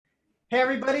Hey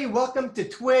everybody, welcome to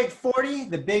Twig 40,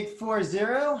 the Big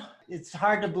 40. It's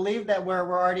hard to believe that we're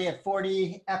already at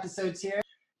 40 episodes here,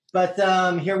 but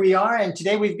here we are, and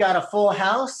today we've got a full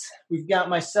house. We've got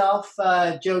myself,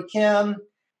 Joe Kim.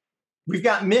 We've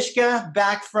got Mishka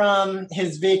back from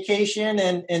his vacation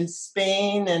in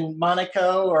Spain and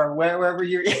Monaco or wherever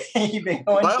you've been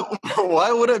going.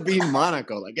 Why would it be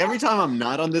Monaco? Like every time I'm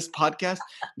not on this podcast,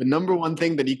 the number one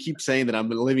thing that you keep saying that I'm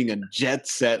living a jet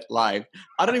set life.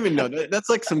 I don't even know. That's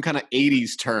like some kind of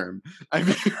 80s term. I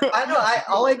know.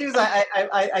 All I do is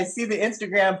I see the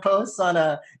Instagram posts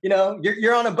on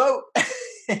you're on a boat.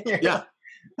 Yeah.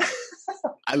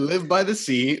 I live by the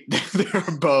sea. There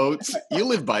are boats. You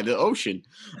live by the ocean.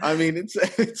 I mean,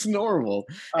 it's normal.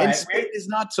 All and right, Spain is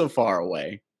not so far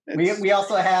away. We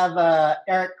also have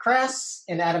Eric Kress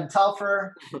and Adam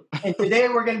Telfer. And today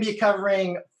we're going to be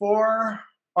covering 4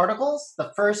 articles.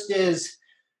 The first is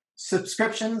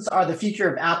Subscriptions Are the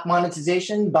Future of App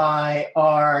Monetization by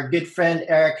our good friend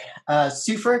Eric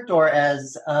Seufert, or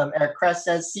as Eric Kress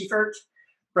says, Seufert,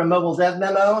 from Mobile Dev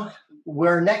Memo.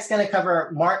 We're next going to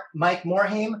cover Mike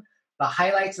Morhaime, the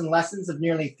highlights and lessons of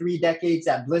nearly 3 decades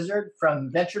at Blizzard,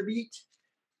 from VentureBeat.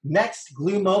 Next,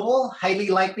 Glue Mobile, highly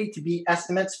likely to beat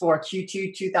estimates for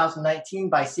Q2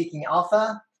 2019 by Seeking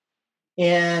Alpha.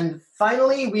 And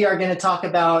finally, we are going to talk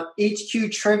about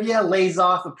HQ Trivia lays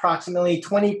off approximately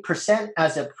 20%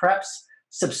 as it preps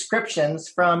subscriptions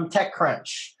from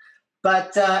TechCrunch.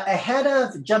 But ahead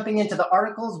of jumping into the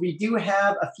articles, we do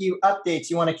have a few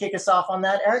updates. You want to kick us off on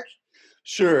that, Eric?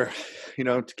 Sure.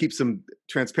 To keep some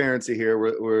transparency here,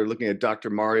 we're looking at Dr.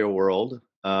 Mario World.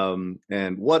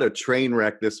 And what a train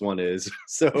wreck this one is.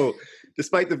 So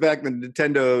despite the fact that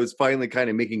Nintendo is finally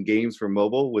kind of making games for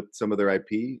mobile with some of their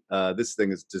IP, this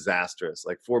thing is disastrous.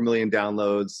 Like 4 million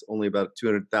downloads, only about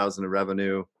 200,000 of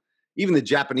revenue. Even the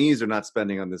Japanese are not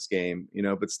spending on this game,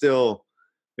 but still,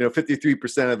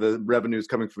 53% of the revenue is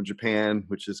coming from Japan,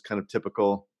 which is kind of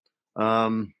typical.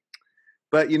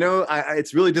 But,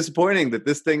 it's really disappointing that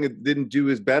this thing didn't do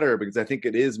as better, because I think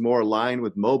it is more aligned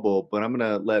with mobile. But I'm going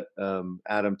to let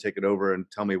Adam take it over and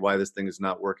tell me why this thing is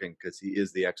not working, because he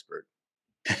is the expert.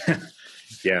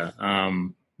 Yeah,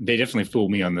 they definitely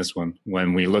fooled me on this one.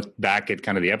 When we looked back at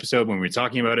kind of the episode, when we were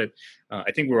talking about it,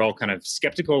 I think we're all kind of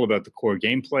skeptical about the core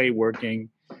gameplay working.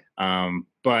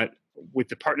 But with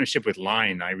the partnership with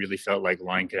Line, I really felt like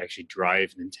Line could actually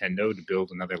drive Nintendo to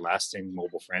build another lasting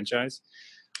mobile franchise.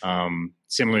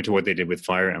 Similar to what they did with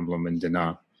Fire Emblem and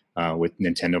Dana, with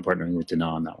Nintendo partnering with Dana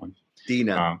on that one.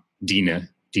 Dina.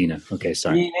 Okay,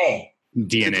 sorry.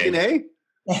 DNA.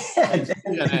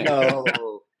 No.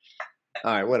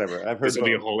 All right, whatever. I've heard this will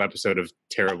be a whole episode of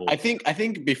terrible. I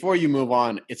think before you move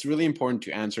on, it's really important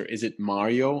to answer: is it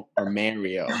Mario or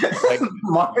Mario? Like,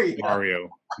 Mario.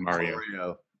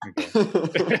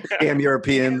 Okay. Damn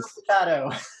Europeans.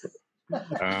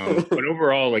 But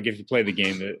overall, like if you play the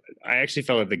game, I actually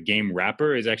felt that the game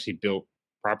wrapper is actually built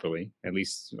properly, at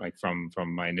least like from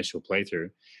my initial playthrough.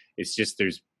 It's just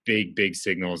there's big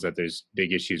signals that there's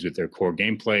big issues with their core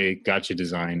gameplay, gacha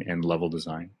design, and level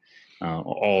design.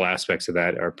 All aspects of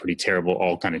that are pretty terrible,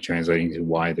 all kind of translating to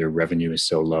why their revenue is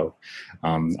so low.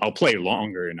 I'll play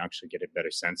longer and actually get a better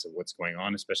sense of what's going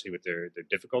on, especially with their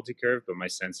difficulty curve. But my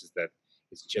sense is that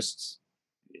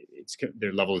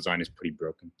their level design is pretty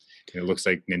broken. And it looks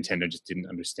like Nintendo just didn't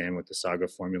understand what the Saga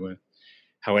formula,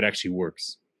 how it actually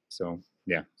works. So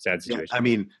yeah, sad situation. Yeah, I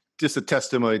mean, just a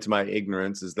testimony to my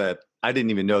ignorance is that I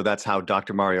didn't even know that's how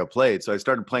Dr. Mario played. So I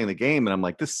started playing the game and I'm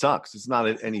like, this sucks. It's not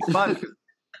any fun.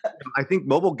 I think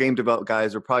mobile game development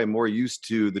guys are probably more used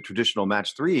to the traditional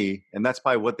match 3, and that's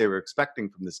probably what they were expecting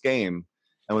from this game.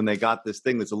 And when they got this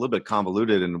thing that's a little bit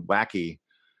convoluted and wacky,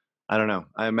 I don't know.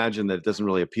 I imagine that it doesn't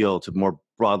really appeal to more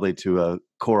broadly to a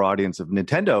core audience of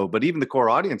Nintendo, but even the core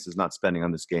audience is not spending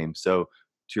on this game. So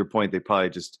to your point, they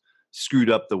probably just screwed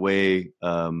up the way,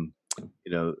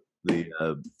 the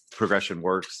progression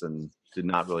works and did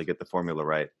not really get the formula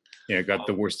right. Yeah, got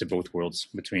the worst of both worlds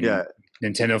between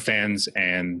Nintendo fans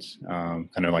and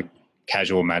kind of like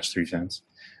casual match 3 fans.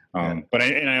 But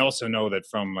I also know that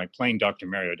from like playing Dr.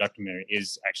 Mario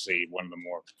is actually one of the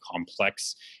more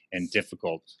complex and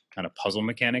difficult kind of puzzle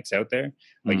mechanics out there.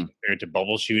 Like compared to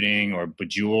Bubble Shooting or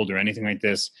Bejeweled or anything like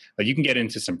this, like you can get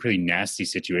into some pretty nasty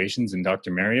situations in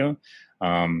Dr. Mario.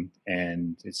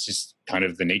 And it's just kind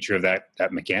of the nature of that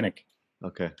mechanic.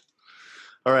 Okay.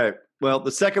 All right. Well,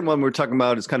 the second one we're talking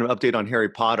about is kind of an update on Harry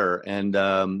Potter. And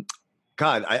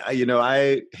God,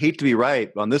 I hate to be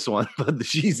right on this one, but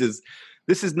Jesus,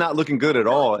 this is not looking good at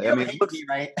all. I mean, it looks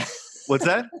right. What's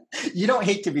that? You don't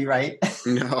hate to be right.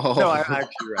 No, I'm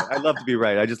actually right. I love to be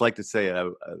right. I just like to say it. I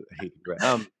hate to be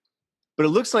right. But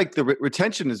it looks like the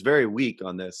retention is very weak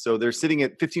on this. So they're sitting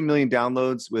at 15 million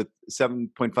downloads with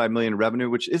 7.5 million revenue,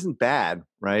 which isn't bad,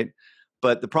 right?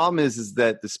 But the problem is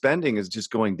that the spending is just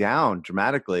going down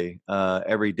dramatically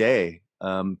every day.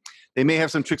 They may have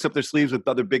some tricks up their sleeves with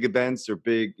other big events or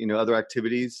big, other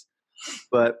activities.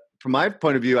 But from my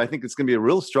point of view, I think it's going to be a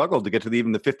real struggle to get to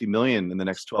even the 50 million in the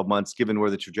next 12 months, given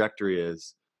where the trajectory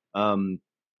is.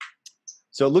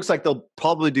 So it looks like they'll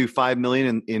probably do 5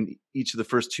 million in each of the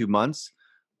first 2 months,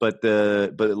 but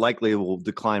it likely will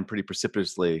decline pretty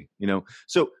precipitously.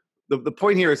 So the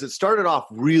point here is it started off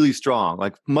really strong,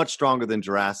 like much stronger than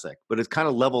Jurassic, but it's kind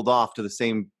of leveled off to the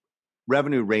same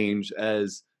revenue range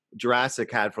as Jurassic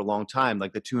had for a long time,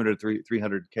 like the 200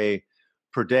 300K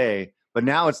per day. But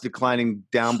now it's declining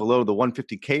down below the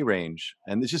 150K range,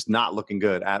 and it's just not looking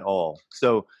good at all.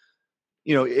 So,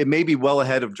 it may be well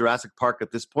ahead of Jurassic Park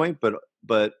at this point, but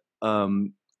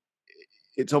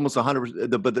it's almost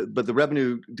 100%. But the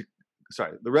revenue,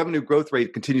 the revenue growth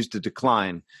rate continues to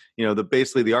decline.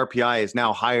 Basically the RPI is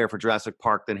now higher for Jurassic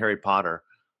Park than Harry Potter,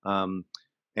 and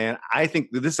I think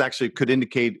that this actually could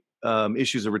indicate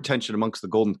issues of retention amongst the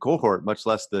golden cohort, much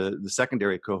less the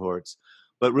secondary cohorts.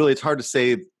 But really, it's hard to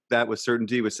say that with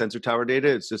certainty with Sensor Tower data.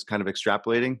 It's just kind of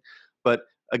extrapolating. But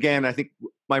again, I think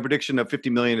my prediction of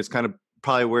 50 million is kind of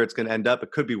probably where it's going to end up.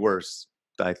 It could be worse,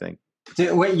 I think.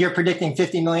 So wait, you're predicting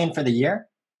 50 million for the year?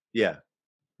 Yeah.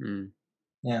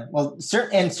 Yeah. Well,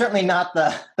 certainly not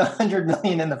the 100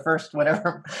 million in the first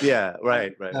whatever. Yeah.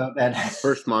 Right. So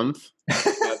first month.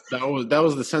 That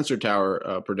was the Sensor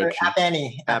Tower prediction. App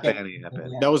Annie. App Annie. Yeah.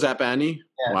 That was App Annie?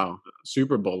 Yeah. Wow.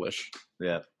 Super bullish.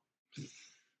 Yeah.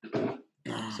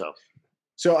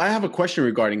 So I have a question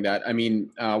regarding that. I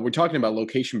mean, we're talking about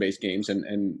location-based games,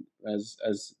 and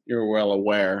as you're well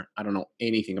aware, I don't know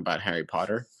anything about Harry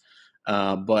Potter,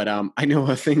 but I know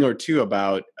a thing or two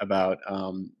about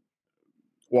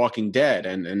Walking Dead,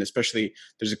 and especially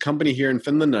there's a company here in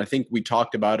Finland, and I think we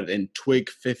talked about it in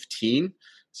Twig 15.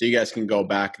 So you guys can go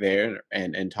back there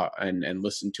and talk and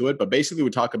listen to it. But basically, we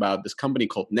talk about this company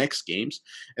called Next Games,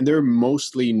 and they're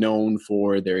mostly known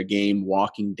for their game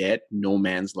Walking Dead: No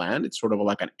Man's Land. It's sort of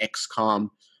like an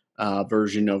XCOM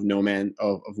version of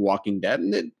of Walking Dead,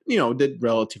 and it did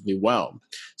relatively well.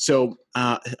 So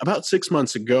about 6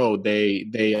 months ago, they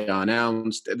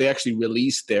announced they actually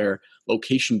released their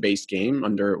location-based game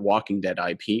under Walking Dead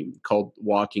IP called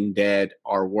Walking Dead: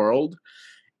 Our World,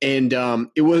 and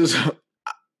it was.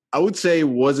 I would say it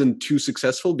wasn't too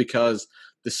successful because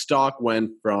the stock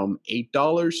went from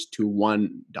 $8 to $1.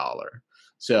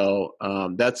 So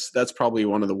that's probably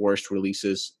one of the worst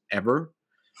releases ever.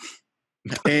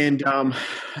 And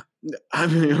I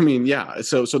mean, yeah.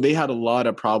 So they had a lot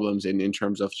of problems in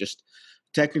terms of just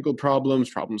technical problems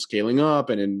scaling up,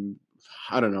 and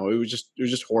I don't know. It was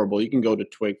just horrible. You can go to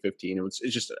Twig 15. It's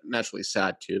just naturally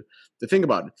sad to think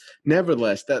about it.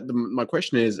 Nevertheless, my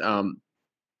question is.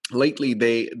 Lately,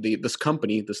 this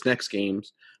company, this Next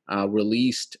Games,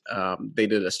 released. They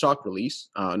did a stock release,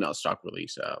 not stock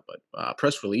release, but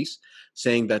press release,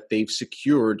 saying that they've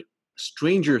secured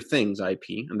Stranger Things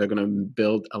IP, and they're going to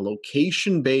build a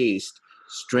location-based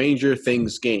Stranger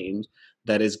Things game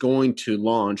that is going to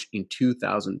launch in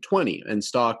 2020. And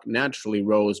stock naturally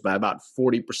rose by about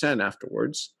 40%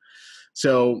 afterwards.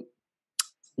 So.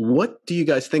 What do you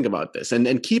guys think about this?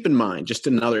 And keep in mind, just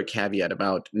another caveat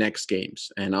about Next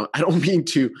Games. And I don't mean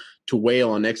to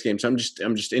wail on Next Games. I'm just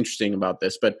interested about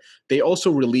this. But they also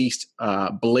released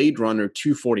Blade Runner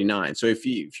 2049. So if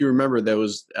you remember, there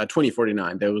was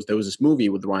 2049. There was this movie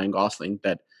with Ryan Gosling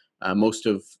that most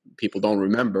of people don't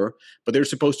remember. But they're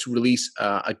supposed to release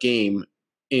a game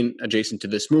adjacent to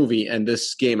this movie, and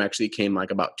this game actually came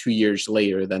like about 2 years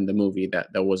later than the movie that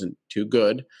wasn't too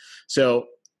good. So.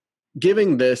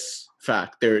 Given this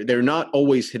fact, they're not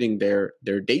always hitting their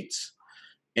dates,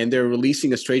 and they're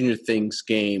releasing a Stranger Things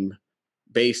game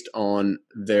based on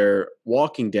their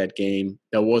Walking Dead game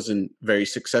that wasn't very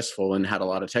successful and had a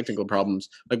lot of technical problems.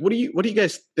 Like, what do you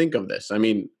guys think of this? I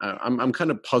mean, I'm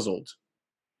kind of puzzled.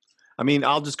 I mean,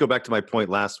 I'll just go back to my point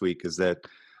last week is that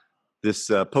this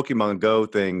Pokemon Go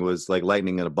thing was like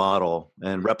lightning in a bottle,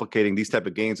 and replicating these type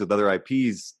of games with other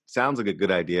IPs sounds like a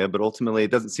good idea, but ultimately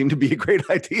it doesn't seem to be a great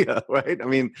idea, right? I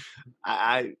mean,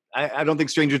 I don't think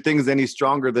Stranger Things is any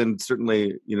stronger than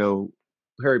certainly,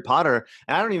 Harry Potter.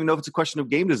 And I don't even know if it's a question of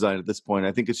game design at this point.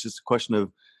 I think it's just a question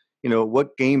of,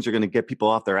 what games are going to get people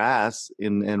off their ass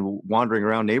and wandering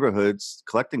around neighborhoods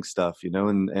collecting stuff,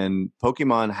 and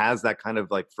Pokemon has that kind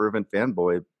of like fervent fan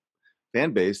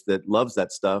base that loves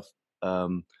that stuff.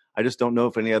 I just don't know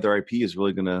if any other IP is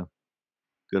really gonna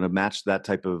match that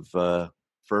type of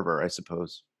fervor, I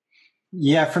suppose.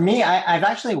 Yeah, for me, I've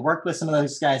actually worked with some of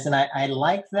those guys, and I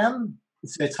like them.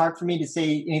 So it's hard for me to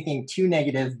say anything too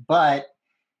negative, but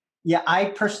yeah, I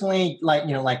personally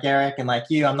like Eric and like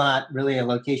you. I'm not really a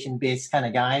location based kind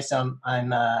of guy, so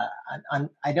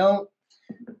I don't.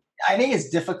 I think it's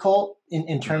difficult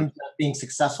in terms of being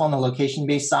successful on the location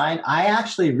based side. I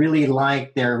actually really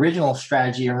like their original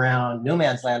strategy around No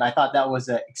Man's Land. I thought that was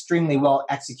an extremely well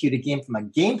executed game from a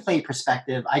gameplay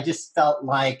perspective. I just felt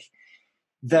like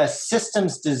the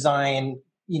systems design,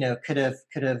 could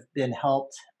have been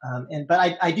helped.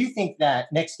 But I do think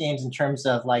that Next Games, in terms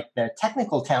of like the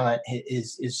technical talent,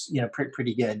 is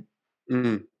pretty good.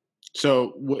 Mm.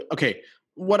 So, okay,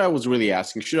 what I was really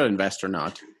asking, should I invest or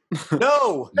not?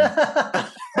 No, All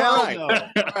hell right. no.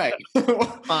 All right.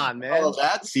 Come on, man. Well,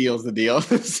 that seals the deal.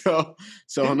 so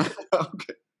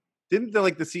okay. Didn't the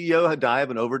CEO die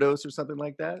of an overdose or something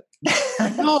like that?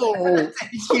 No.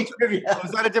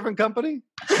 Was that a different company?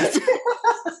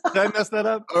 Did I mess that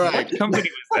up? All right. What company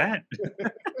was that?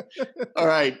 All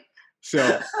right.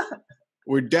 So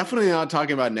we're definitely not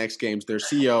talking about Next Games. Their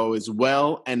CEO is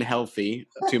well and healthy,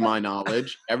 to my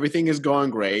knowledge. Everything is going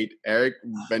great. Eric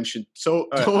mentioned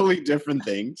totally different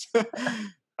things.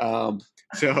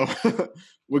 So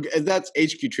that's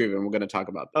HQ Trivia, and we're going to talk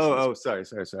about this.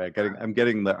 Sorry. I'm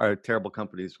getting our terrible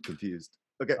companies confused.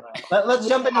 Okay. Let's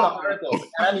jump into the article.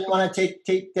 Adam, you want to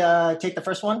take the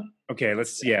first one? Okay,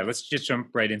 let's just jump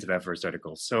right into that first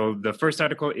article. So the first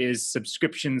article is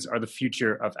subscriptions are the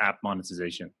future of app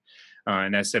monetization.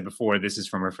 And as said before, this is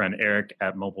from our friend Eric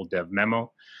at Mobile Dev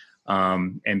Memo.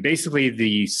 And basically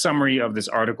the summary of this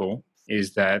article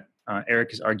is that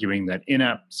Eric is arguing that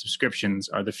in-app subscriptions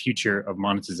are the future of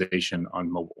monetization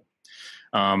on mobile.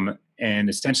 And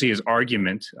essentially his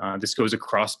argument, this goes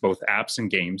across both apps and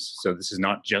games, so this is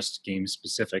not just game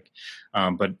specific,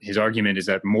 but his argument is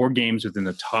that more games within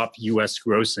the top US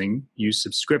grossing use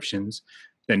subscriptions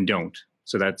than don't.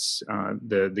 So that's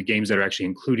the games that are actually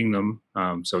including them.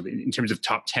 So in terms of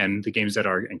top 10, the games that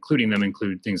are including them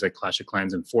include things like Clash of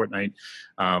Clans and Fortnite.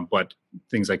 But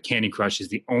things like Candy Crush is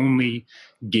the only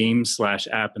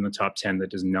game/app in the top 10 that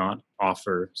does not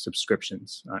offer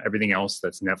subscriptions. Everything else,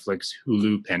 that's Netflix,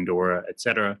 Hulu, Pandora,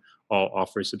 etc., all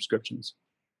offer subscriptions.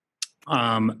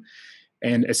 And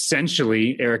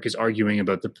essentially, Eric is arguing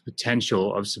about the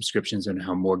potential of subscriptions and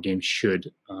how more games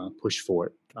should push for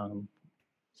it.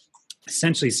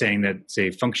 Essentially saying that, say,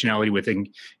 functionality within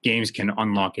games can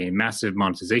unlock a massive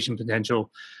monetization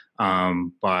potential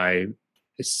by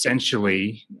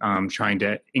essentially trying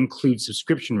to include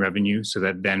subscription revenue so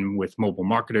that then with mobile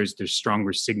marketers, there's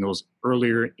stronger signals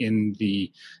earlier in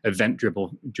the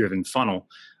event-driven funnel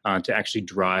to actually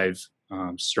drive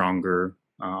stronger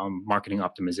marketing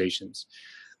optimizations.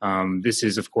 This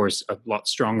is, of course, a lot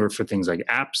stronger for things like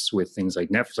apps with things like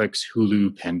Netflix,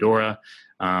 Hulu, Pandora,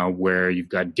 where you've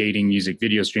got dating, music,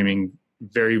 video streaming,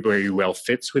 very, very well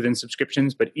fits within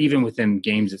subscriptions, but even within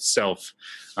games itself,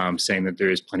 saying that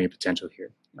there is plenty of potential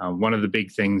here. One of the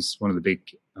big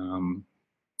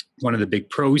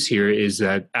pros here is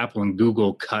that Apple and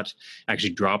Google cut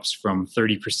actually drops from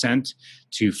 30%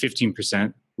 to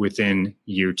 15% within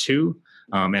year 2.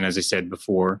 And as I said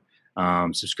before,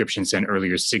 subscriptions send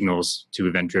earlier signals to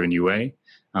event-driven UA,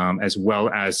 as well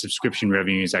as subscription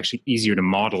revenue is actually easier to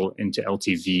model into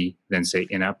LTV than, say,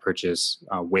 in-app purchase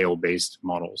whale-based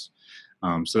models.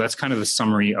 So that's kind of the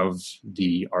summary of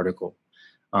the article.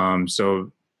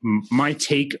 So my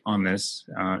take on this,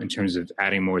 in terms of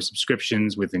adding more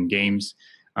subscriptions within games,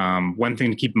 one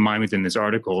thing to keep in mind within this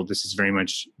article, this is very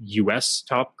much US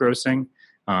top grossing,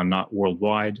 not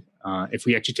worldwide. If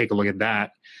we actually take a look at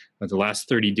that, the last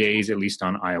 30 days, at least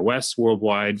on iOS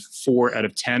worldwide, 4 out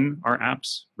of 10 are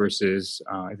apps versus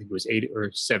I think it was 8 or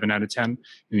 7 out of 10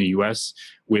 in the US,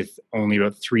 with only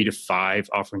about 3 to 5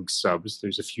 offering subs.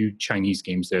 There's a few Chinese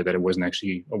games there that I wasn't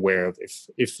actually aware of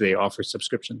if they offer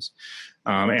subscriptions.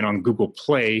 And on Google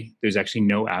Play, there's actually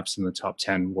no apps in the top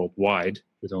 10 worldwide,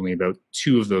 with only about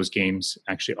 2 of those games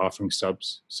actually offering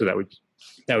subs. So that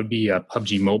would be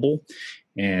PUBG Mobile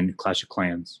and Clash of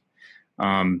Clans.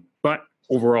 But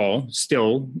overall,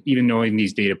 still, even knowing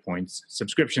these data points,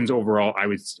 subscriptions overall, I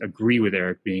would agree with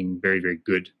Eric being very, very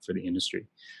good for the industry.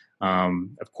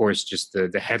 Of course, just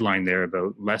the headline there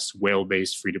about less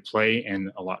whale-based free-to-play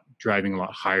and driving a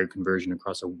lot higher conversion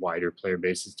across a wider player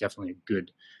base is definitely a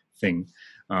good thing.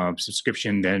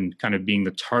 Subscription then kind of being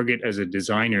the target as a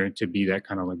designer to be that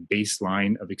kind of like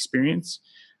baseline of experience,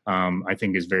 I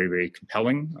think is very, very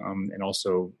compelling, and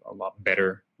also a lot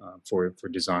better for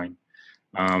design.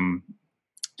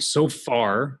 So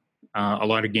far, a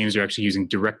lot of games are actually using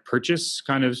direct purchase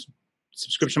kind of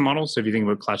subscription models. So if you think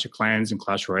about Clash of Clans and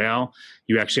Clash Royale,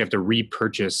 you actually have to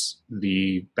repurchase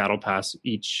the battle pass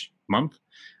each month,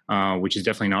 which is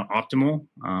definitely not optimal.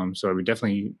 So I would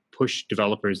definitely push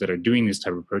developers that are doing this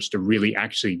type of approach to really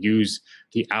actually use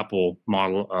the Apple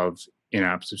model of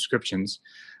in-app subscriptions.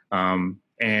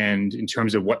 And in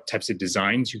terms of what types of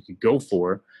designs you could go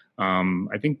for,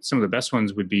 I think some of the best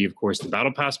ones would be, of course, the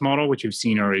Battle Pass model, which we've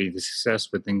seen already the success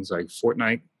with things like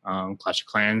Fortnite, Clash of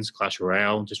Clans, Clash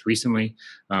Royale just recently,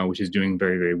 which is doing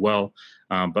very, very well.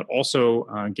 But also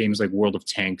games like World of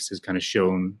Tanks has kind of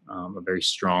shown a very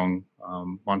strong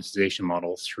monetization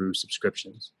model through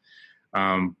subscriptions.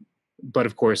 But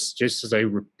of course, just as I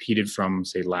repeated from,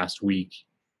 say, last week,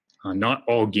 not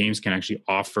all games can actually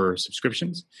offer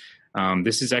subscriptions.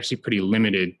 This is actually pretty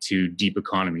limited to deep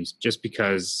economies, just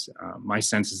because my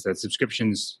sense is that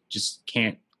subscriptions just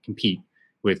can't compete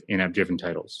with in-app driven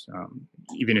titles.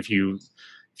 Even if you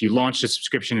launch a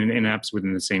subscription in in-apps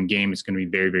within the same game, it's going to be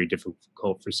very, very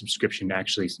difficult for subscription to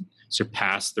actually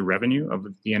surpass the revenue of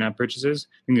the in-app purchases.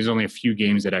 I think there's only a few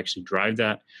games that actually drive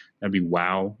that. That'd be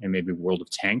WoW and maybe World of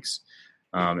Tanks.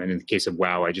 And in the case of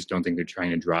WoW, I just don't think they're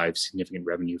trying to drive significant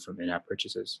revenue from in-app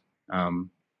purchases.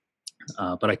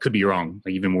 But I could be wrong.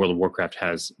 Like even World of Warcraft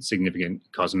has significant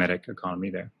cosmetic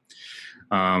economy there.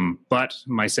 But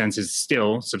my sense is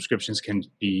still subscriptions can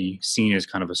be seen as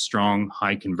kind of a strong,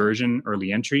 high conversion,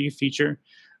 early entry feature.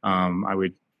 I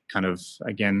would kind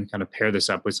of pair this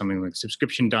up with something like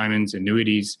subscription diamonds,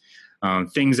 annuities,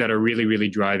 things that are really, really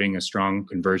driving a strong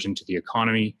conversion to the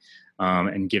economy,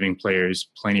 and giving players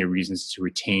plenty of reasons to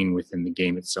retain within the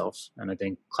game itself. And I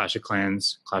think Clash of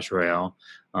Clans, Clash Royale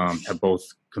have both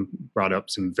brought up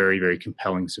some very, very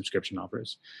compelling subscription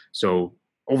offers. So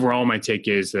overall, my take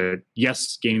is that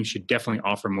yes, games should definitely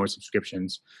offer more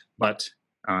subscriptions, but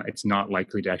it's not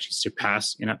likely to actually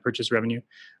surpass in-app purchase revenue.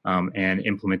 And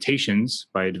implementations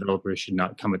by developers should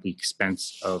not come at the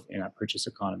expense of in-app purchase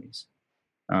economies.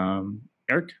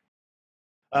 Eric?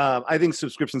 I think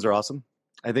subscriptions are awesome.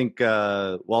 I think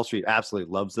Wall Street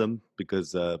absolutely loves them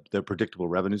because they're predictable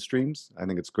revenue streams. I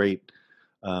think it's great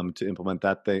to implement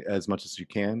that thing as much as you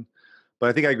can. But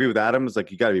I think I agree with Adam. It's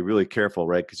like you got to be really careful,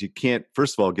 right? Because you can't,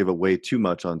 first of all, give away too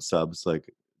much on subs,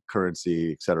 like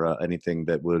currency, et cetera, anything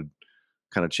that would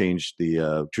kind of change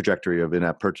the trajectory of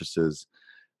in-app purchases.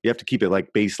 You have to keep it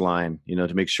like baseline,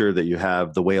 to make sure that you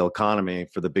have the whale economy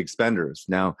for the big spenders.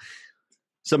 Now,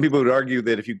 some people would argue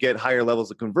that if you get higher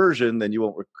levels of conversion, then it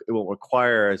won't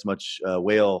require as much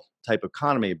whale type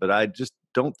economy. But I just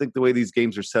don't think the way these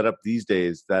games are set up these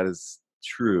days, that is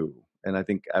true. And I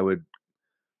think I would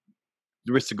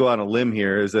risk to go on a limb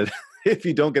here is that if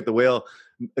you don't get the whale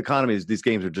economies, these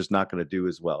games are just not going to do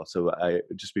as well. So I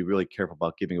would just be really careful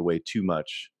about giving away too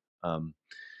much. I'm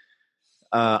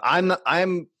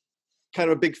kind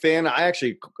of a big fan. I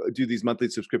actually do these monthly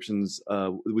subscriptions,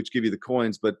 which give you the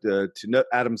coins. But to note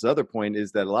Adam's other point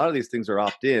is that a lot of these things are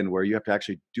opt-in, where you have to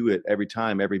actually do it every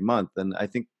time, every month. And I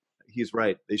think he's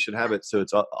right. They should have it so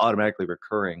it's automatically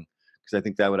recurring, because I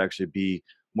think that would actually be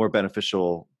more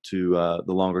beneficial to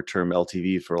the longer-term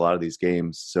LTV for a lot of these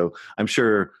games. So I'm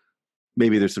sure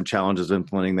maybe there's some challenges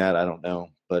implementing that. I don't know,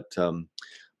 but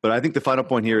I think the final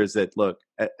point here is that, look,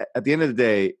 at the end of the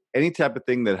day, any type of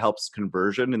thing that helps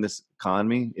conversion in this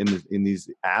economy, in these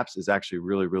apps, is actually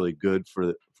really, really good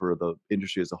for the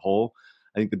industry as a whole.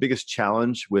 I think the biggest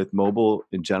challenge with mobile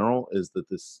in general is that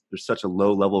there's such a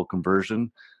low level of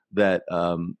conversion that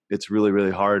it's really,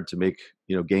 really hard to make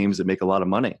games that make a lot of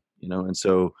money. And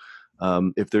so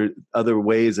if there are other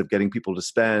ways of getting people to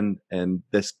spend, and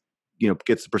this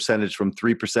gets the percentage from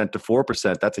 3% to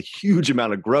 4%, that's a huge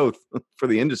amount of growth for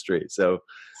the industry. So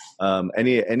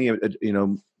any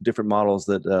different models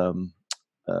that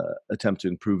attempt to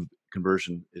improve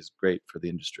conversion is great for the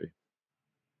industry.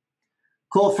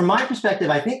 Cool. From my perspective,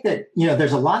 I think that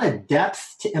there's a lot of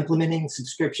depth to implementing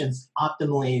subscriptions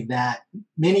optimally that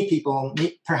many people,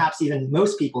 perhaps even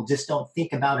most people, just don't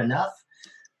think about enough.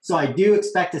 So I do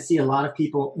expect to see a lot of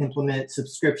people implement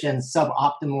subscriptions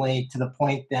suboptimally, to the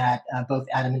point that both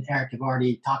Adam and Eric have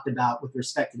already talked about with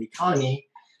respect to the economy.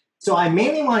 So I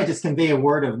mainly want to just convey a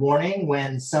word of warning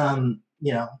when some,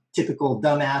 typical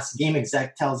dumbass game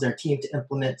exec tells their team to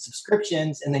implement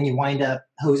subscriptions, and then you wind up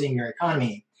hosing your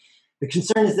economy. The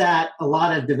concern is that a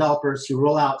lot of developers who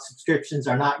roll out subscriptions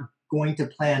are not going to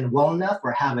plan well enough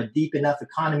or have a deep enough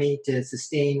economy to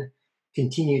sustain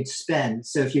continued spend.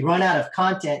 So if you run out of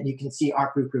content, you can see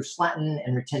ARPU curve flatten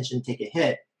and retention take a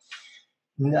hit.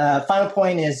 Final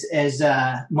point is, as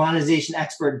monetization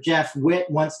expert Jeff Witt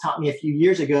once taught me a few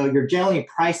years ago, you're generally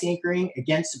price anchoring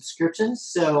against subscriptions.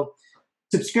 So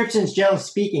subscriptions, generally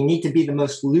speaking, need to be the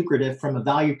most lucrative from a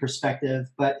value perspective,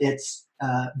 but it's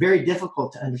very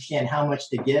difficult to understand how much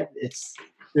to give.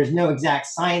 There's no exact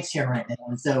science here right now.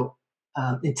 And so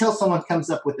until someone comes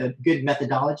up with a good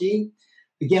methodology,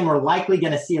 again, we're likely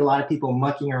going to see a lot of people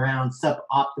mucking around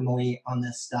suboptimally on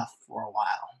this stuff for a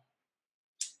while.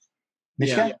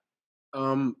 Mishka?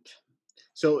 Yeah.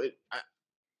 So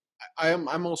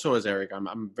I'm also, as Eric,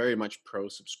 I'm very much pro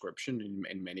subscription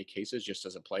in many cases, just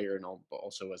as a player and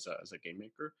also as a game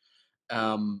maker.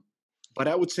 But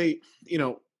I would say,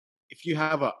 if you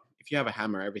have a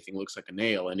hammer, everything looks like a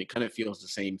nail, and it kind of feels the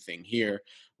same thing here,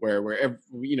 where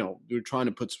we're trying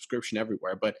to put subscription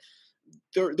everywhere, but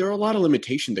there are a lot of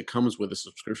limitation that comes with a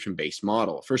subscription-based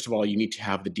model. First of all, you need to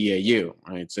have the DAU,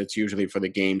 right? So it's usually for the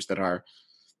games that are,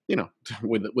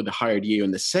 with the higher DAU.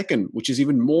 And the second, which is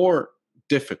even more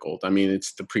difficult, I mean,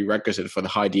 it's the prerequisite for the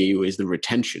high DAU, is the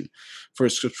retention. For a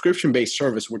subscription-based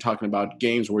service, we're talking about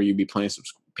games where you'd be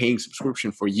paying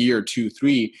subscription for year, 2,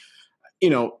 3.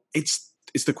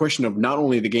 It's the question of not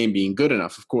only the game being good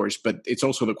enough, of course, but it's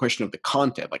also the question of the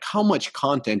content. Like, how much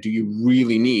content do you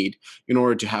really need in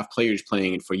order to have players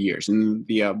playing it for years? And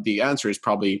the answer is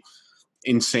probably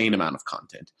insane amount of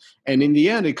content. And in the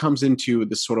end, it comes into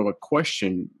this sort of a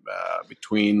question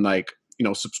between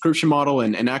subscription model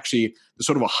and actually the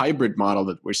sort of a hybrid model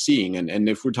that we're seeing. And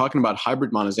if we're talking about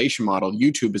hybrid monetization model,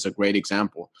 YouTube is a great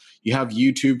example. You have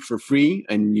YouTube for free,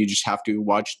 and you just have to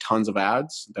watch tons of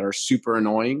ads that are super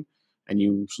annoying.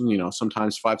 And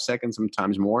sometimes 5 seconds,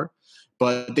 sometimes more.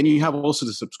 But then you have also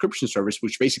the subscription service,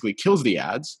 which basically kills the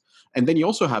ads. And then you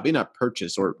also have in-app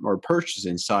purchase or purchase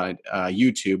inside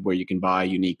YouTube, where you can buy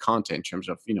unique content in terms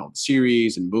of,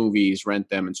 series and movies, rent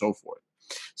them, and so forth.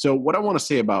 So what I want to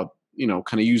say about,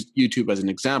 kind of use YouTube as an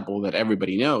example that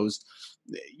everybody knows,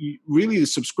 really the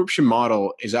subscription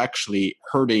model is actually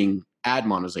hurting ad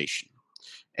monetization.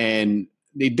 And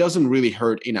it doesn't really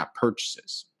hurt in-app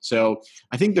purchases. So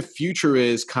I think the future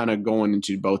is kind of going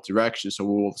into both directions. So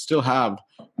we'll still have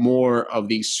more of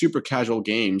these super casual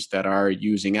games that are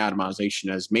using ad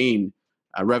monetization as main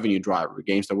revenue driver,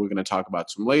 games that we're going to talk about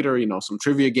some later, some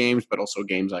trivia games, but also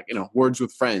games like, Words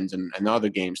with Friends and other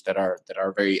games that are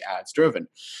very ads driven.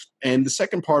 And the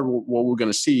second part, what we're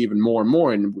going to see even more and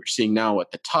more, and we're seeing now at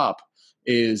the top,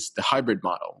 is the hybrid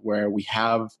model, where we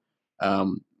have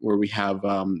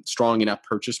strong in-app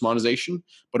purchase monetization,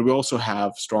 but we also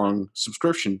have strong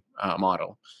subscription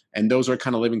model, and those are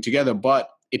kind of living together. But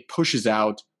it pushes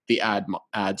out the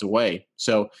ads away.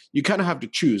 So you kind of have to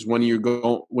choose when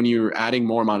you're adding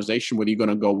more monetization, whether you're going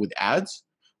to go with ads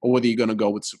or whether you're going to go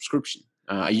with subscription.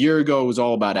 A year ago, it was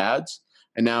all about ads,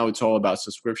 and now it's all about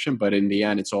subscription. But in the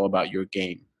end, it's all about your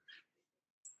game.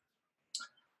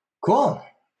 Cool.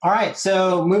 All right.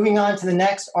 So moving on to the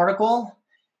next article.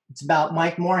 It's about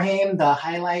Mike Morhaime, the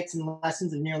highlights and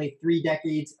lessons of nearly 3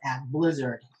 decades at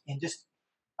Blizzard. And just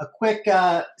a quick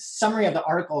summary of the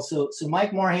article. So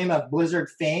Mike Morhaime of Blizzard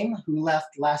fame, who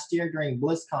left last year during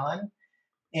BlizzCon,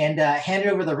 and handed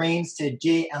over the reins to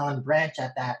J. Allen Branch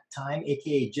at that time,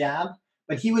 a.k.a. Jab.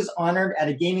 But he was honored at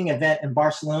a gaming event in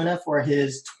Barcelona for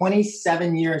his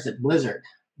 27 years at Blizzard,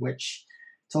 which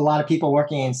to a lot of people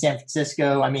working in San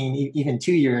Francisco, I mean, even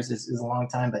 2 years is a long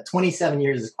time, but 27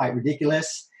 years is quite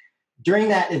ridiculous. During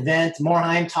that event,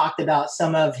 Morhaime talked about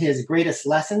some of his greatest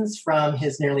lessons from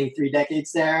his nearly 3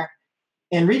 decades there.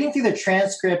 And reading through the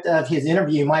transcript of his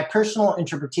interview, my personal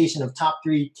interpretation of top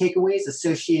 3 takeaways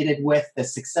associated with the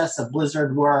success of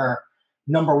Blizzard were,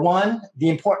 number 1, the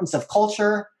importance of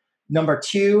culture, number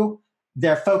 2,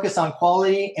 their focus on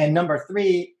quality, and number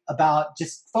 3, about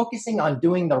just focusing on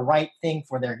doing the right thing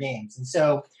for their games. And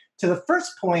so to the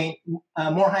first point,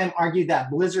 Morhaime argued that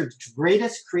Blizzard's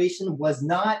greatest creation was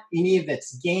not any of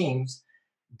its games,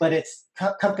 but its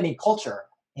company culture.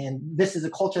 And this is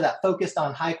a culture that focused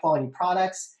on high-quality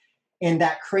products and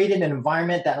that created an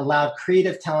environment that allowed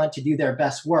creative talent to do their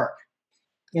best work.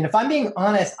 And if I'm being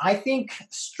honest, I think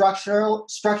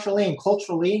structurally and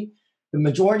culturally, the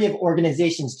majority of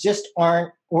organizations just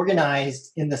aren't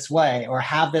organized in this way or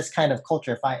have this kind of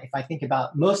culture. If I think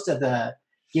about most of the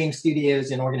game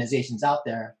studios and organizations out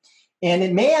there. And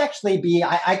it may actually be,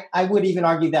 I would even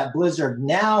argue that Blizzard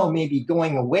now may be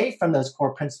going away from those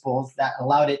core principles that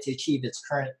allowed it to achieve its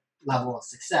current level of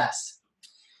success.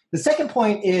 The second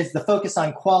point is the focus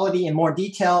on quality in more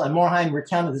detail, and Morhaime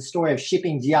recounted the story of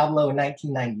shipping Diablo in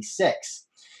 1996.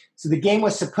 So the game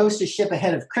was supposed to ship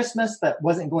ahead of Christmas, but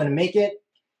wasn't going to make it.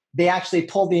 They actually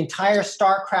pulled the entire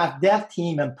StarCraft dev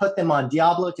team and put them on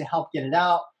Diablo to help get it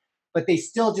out, but they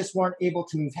still just weren't able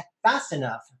to move fast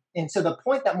enough. And so the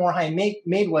point that Morhaime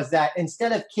made was that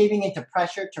instead of caving into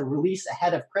pressure to release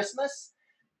ahead of Christmas,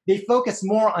 they focused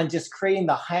more on just creating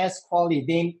the highest quality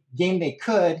game they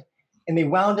could, and they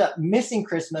wound up missing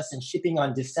Christmas and shipping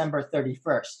on December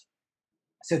 31st.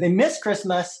 So they missed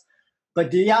Christmas,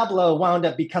 but Diablo wound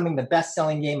up becoming the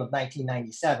best-selling game of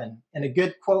 1997. And a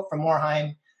good quote from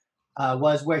Morhaime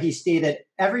was where he stated,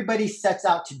 "Everybody sets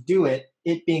out to do it,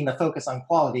 it being the focus on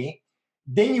quality.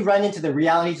 Then you run into the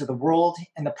realities of the world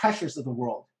and the pressures of the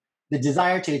world, the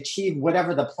desire to achieve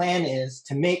whatever the plan is,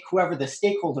 to make whoever the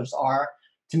stakeholders are,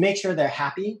 to make sure they're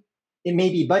happy. It may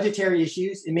be budgetary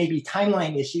issues. It may be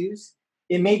timeline issues.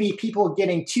 It may be people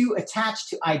getting too attached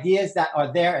to ideas that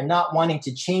are there and not wanting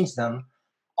to change them.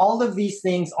 All of these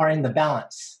things are in the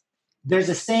balance. There's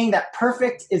a saying that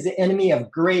perfect is the enemy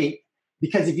of great,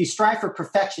 because if you strive for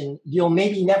perfection, you'll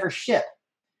maybe never ship.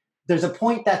 There's a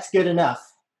point that's good enough.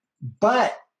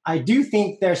 But I do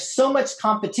think there's so much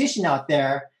competition out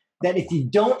there that if you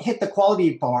don't hit the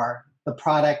quality bar, the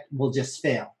product will just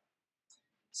fail."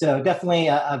 So definitely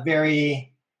a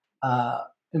very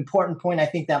important point I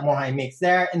think that Morhaime makes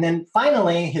there. And then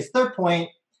finally, his third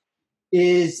point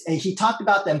is he talked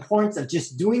about the importance of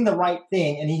just doing the right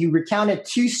thing. And he recounted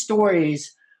 2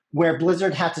 stories where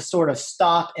Blizzard had to sort of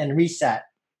stop and reset.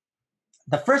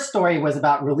 The first story was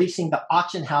about releasing the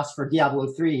auction house for Diablo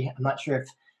 3. I'm not sure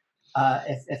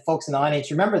if folks in the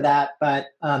audience remember that, but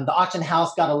the auction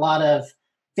house got a lot of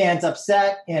fans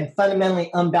upset and fundamentally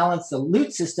unbalanced the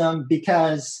loot system,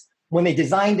 because when they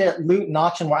designed it, loot and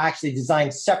auction were actually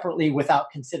designed separately without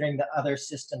considering the other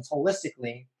systems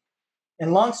holistically.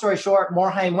 And long story short,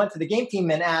 Morhaime went to the game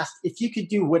team and asked, if you could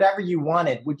do whatever you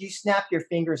wanted, would you snap your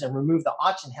fingers and remove the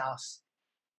auction house?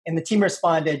 And the team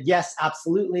responded, yes,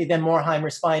 absolutely. Then Morhaime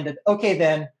responded, okay,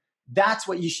 then that's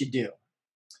what you should do.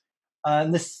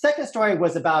 And the second story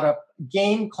was about a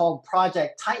game called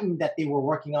Project Titan that they were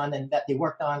working on and that they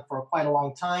worked on for quite a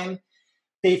long time.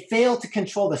 They failed to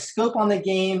control the scope on the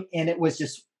game, and it was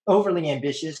just overly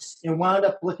ambitious. It wound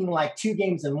up looking like 2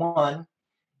 games in one.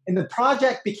 And the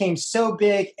project became so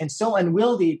big and so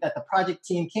unwieldy that the project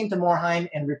team came to Morhaime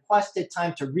and requested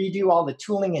time to redo all the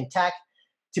tooling and tech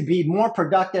to be more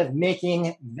productive,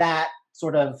 making that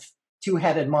sort of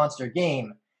 2-headed monster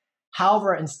game.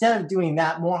 However, instead of doing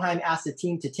that, Morhaime asked the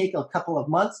team to take a couple of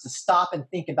months to stop and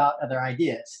think about other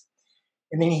ideas.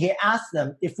 And then he asked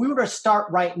them, if we were to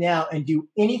start right now and do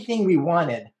anything we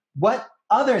wanted, what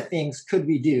other things could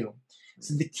we do?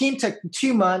 So the team took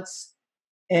 2 months,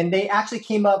 and they actually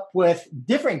came up with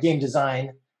different game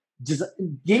design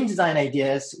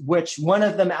ideas, which one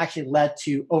of them actually led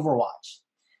to Overwatch.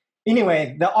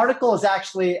 Anyway, the article is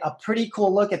actually a pretty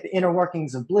cool look at the inner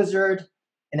workings of Blizzard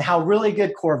and how really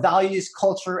good core values,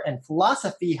 culture, and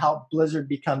philosophy helped Blizzard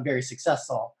become very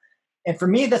successful. And for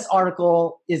me, this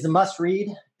article is a must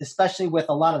read, especially with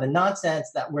a lot of the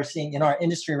nonsense that we're seeing in our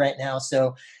industry right now.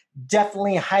 So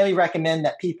definitely highly recommend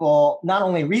that people not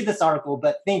only read this article,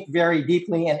 but think very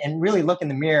deeply and really look in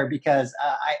the mirror, because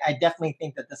I definitely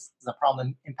think that this is a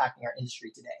problem impacting our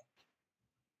industry today.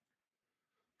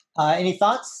 Any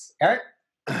thoughts, Eric?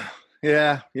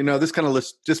 Yeah, this kind of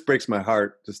just breaks my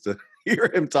heart just to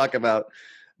hear him talk about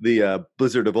the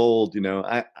Blizzard of old.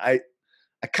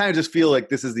 I kind of just feel like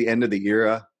this is the end of the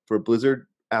era for Blizzard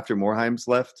after Morhaime's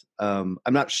left. I'm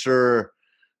not sure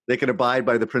they can abide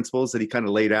by the principles that he kind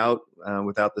of laid out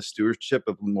without the stewardship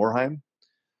of Morhaime.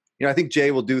 I think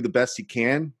Jay will do the best he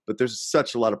can, but there's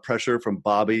such a lot of pressure from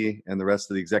Bobby and the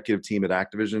rest of the executive team at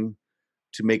Activision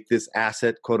to make this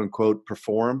asset, quote unquote,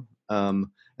 perform. And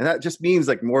that just means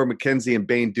like more McKinsey and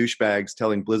Bain douchebags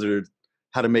telling Blizzard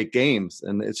how to make games.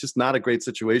 And it's just not a great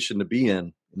situation to be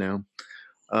in,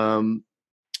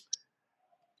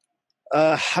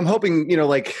 I'm hoping,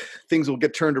 things will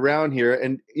get turned around here.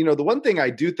 And, the one thing I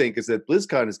do think is that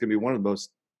BlizzCon is going to be one of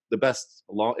the best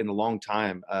in a long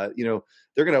time.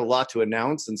 They're going to have a lot to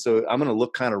announce. And so I'm going to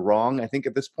look kind of wrong, I think,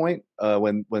 at this point,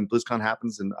 when BlizzCon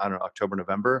happens in, October,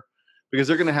 November, because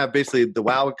they're going to have basically the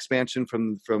WoW expansion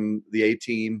from the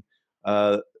A-Team,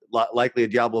 likely a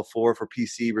Diablo 4 for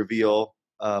PC reveal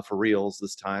for reals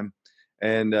this time.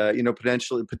 And,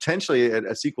 potentially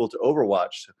a sequel to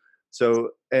Overwatch. So,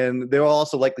 and they'll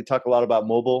also likely talk a lot about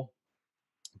mobile,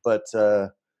 but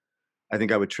I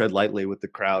think I would tread lightly with the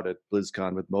crowd at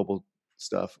BlizzCon with mobile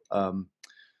stuff.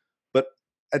 But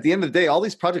at the end of the day, all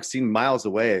these projects seem miles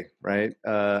away, right?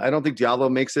 I don't think Diablo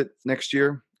makes it next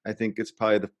year. I think it's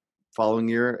probably the following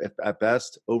year at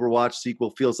best. Overwatch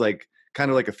sequel feels like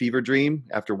kind of like a fever dream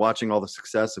after watching all the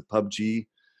success of PUBG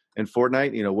and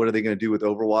Fortnite. What are they going to do with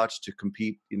Overwatch to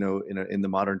compete, in the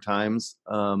modern times?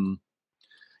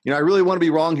 I really want to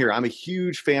be wrong here. I'm a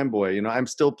huge fanboy. I'm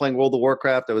still playing World of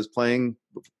Warcraft. I was playing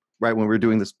right when we were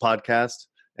doing this podcast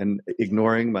and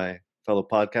ignoring my fellow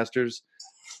podcasters.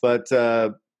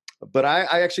 But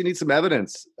I actually need some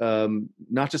evidence,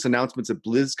 not just announcements at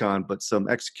BlizzCon, but some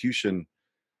execution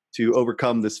to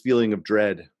overcome this feeling of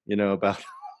dread, about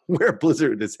where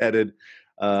Blizzard is headed.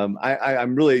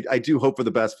 I do hope for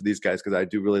the best for these guys because I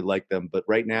do really like them. But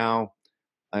right now,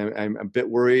 I'm a bit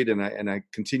worried, and I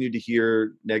continue to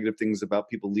hear negative things about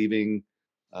people leaving.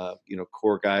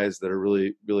 Core guys that are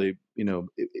really, really,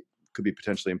 it could be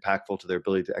potentially impactful to their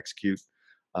ability to execute,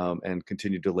 and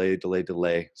continue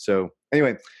delay. So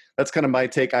anyway, that's kind of my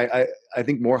take. I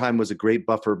think Morhaime was a great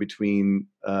buffer between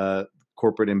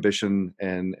corporate ambition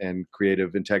and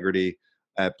creative integrity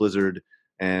at Blizzard,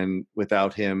 and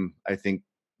without him, I think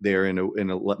they're in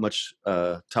a much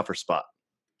tougher spot.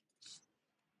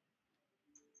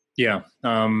 Yeah,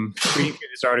 reading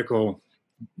through this article,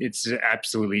 it's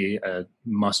absolutely a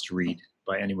must read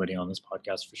by anybody on this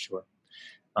podcast for sure.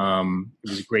 It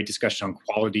was a great discussion on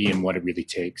quality and what it really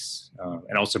takes.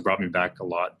 It also brought me back a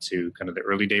lot to kind of the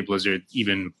early day Blizzard,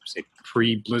 even say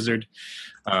pre-Blizzard,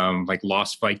 like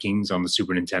Lost Vikings on the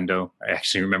Super Nintendo. I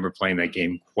actually remember playing that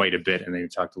game quite a bit, and they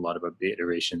talked a lot about the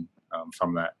iteration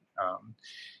from that.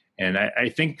 And I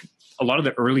think a lot of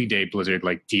the early day Blizzard,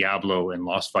 like Diablo and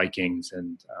Lost Vikings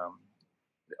and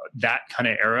that kind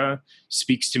of era,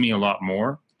 speaks to me a lot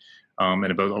more.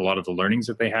 And about a lot of the learnings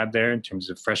that they had there in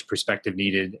terms of fresh perspective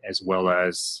needed, as well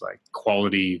as like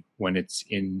quality when it's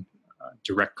in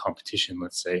direct competition,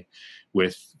 let's say,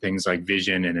 with things like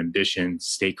vision and ambition,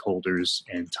 stakeholders,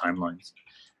 and timelines.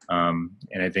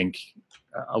 And I think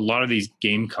a lot of these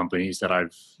game companies that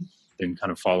I've been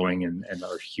kind of following and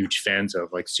are huge fans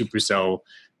of, like Supercell,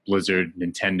 Blizzard,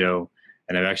 Nintendo,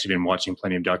 and I've actually been watching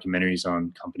plenty of documentaries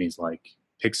on companies like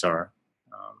Pixar.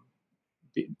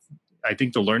 I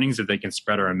think the learnings that they can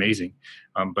spread are amazing,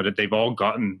 but they've all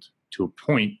gotten to a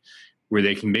point where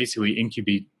they can basically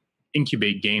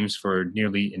incubate games for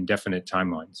nearly indefinite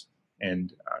timelines.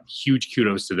 And huge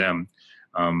kudos to them.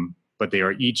 But they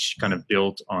are each kind of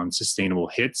built on sustainable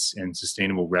hits and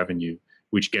sustainable revenue,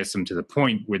 which gets them to the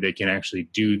point where they can actually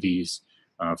do these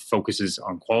focuses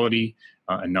on quality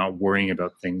and not worrying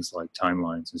about things like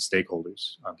timelines and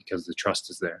stakeholders because the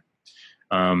trust is there.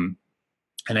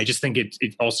 And I just think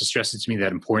it also stresses to me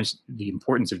that the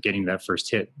importance of getting that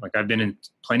first hit. Like I've been in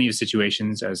plenty of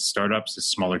situations as startups, as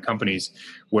smaller companies,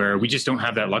 where we just don't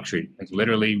have that luxury. Like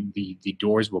literally the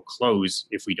doors will close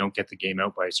if we don't get the game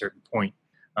out by a certain point.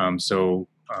 So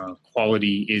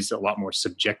quality is a lot more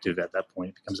subjective at that point.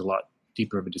 It becomes a lot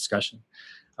deeper of a discussion.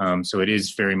 So it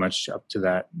is very much up to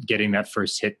that, getting that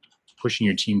first hit, pushing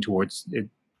your team towards it,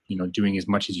 doing as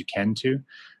much as you can to,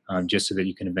 just so that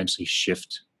you can eventually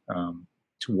shift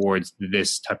towards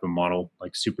this type of model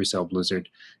like Supercell, Blizzard,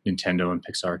 Nintendo, and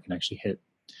Pixar can actually hit.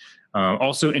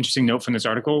 Also, interesting note from this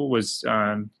article was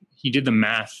he did the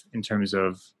math in terms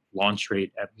of launch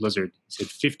rate at Blizzard. He said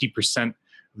 50% of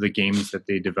the games that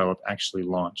they develop actually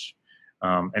launch.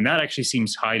 And that actually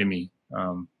seems high to me.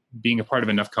 Being a part of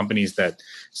enough companies that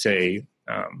say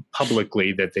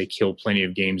publicly that they kill plenty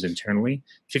of games internally,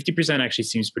 50% actually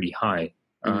seems pretty high.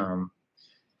 Mm-hmm.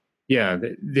 Yeah,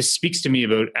 this speaks to me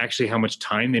about actually how much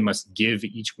time they must give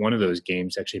each one of those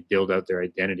games to actually build out their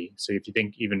identity. So if you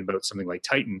think even about something like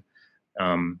Titan,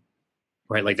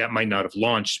 right, like that might not have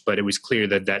launched, but it was clear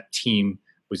that that team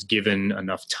was given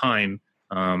enough time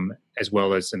as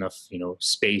well as enough,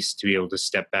 space to be able to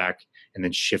step back and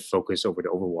then shift focus over to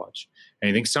Overwatch. And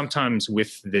I think sometimes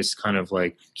with this kind of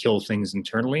like kill things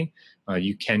internally,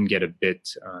 you can get a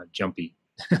bit jumpy.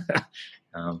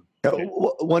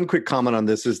 One quick comment on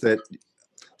this is that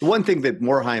the one thing that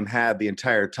Morhaime had the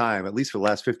entire time, at least for the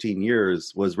last 15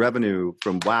 years, was revenue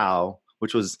from WoW,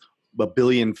 which was $1.5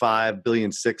 billion, $1.6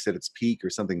 billion at its peak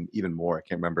or something even more. I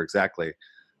can't remember exactly.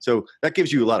 So that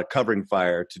gives you a lot of covering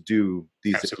fire to do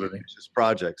these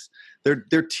projects.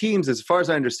 Their teams, as far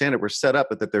as I understand it, were set up,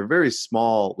 but that they're very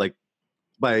small, like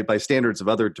by standards of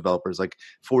other developers, like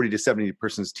 40 to 70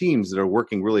 persons teams that are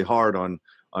working really hard on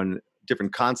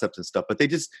different concepts and stuff. But they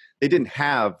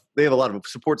have a lot of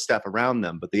support staff around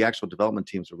them, but the actual development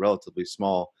teams were relatively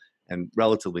small and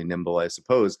relatively nimble, I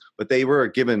suppose. But they were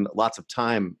given lots of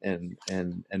time and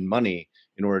money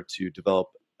in order to develop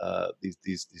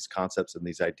these concepts and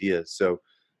these ideas. So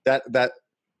that's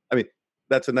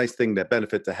a nice thing, that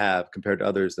benefit to have compared to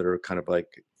others that are kind of like,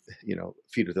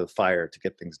 feet to the fire to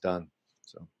get things done.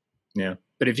 So yeah.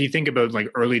 But if you think about like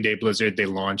early day Blizzard, they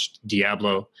launched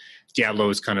Diablo. Diablo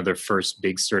was kind of their first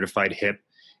big certified hit,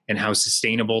 and how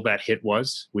sustainable that hit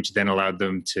was, which then allowed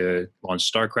them to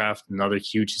launch StarCraft, another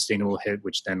huge sustainable hit,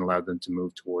 which then allowed them to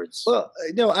move towards. Well,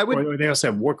 I would. Or they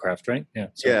also have Warcraft, right? Yeah.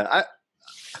 So. Yeah.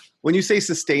 When you say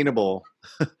sustainable,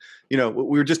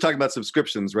 we were just talking about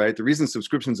subscriptions, right? The reason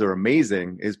subscriptions are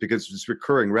amazing is because it's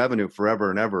recurring revenue forever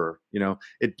and ever.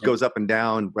 It goes up and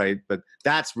down, right? But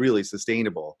that's really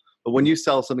sustainable. But when you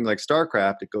sell something like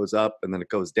StarCraft, it goes up and then it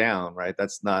goes down, right?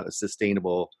 That's not a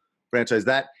sustainable franchise.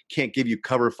 That can't give you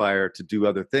cover fire to do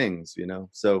other things,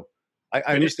 So I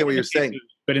understand what you're saying.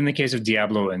 But in the case of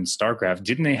Diablo and StarCraft,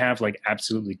 didn't they have like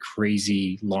absolutely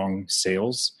crazy long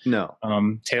sales? No.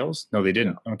 Tails? No, they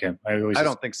didn't. No. Okay. I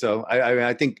don't think so.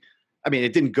 I think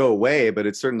it didn't go away, but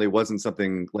it certainly wasn't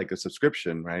something like a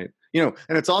subscription, right? And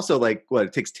it's also like,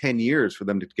 it takes 10 years for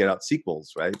them to get out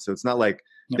sequels, right? So it's not like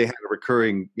they had a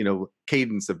recurring,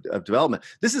 cadence of development.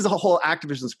 This is a whole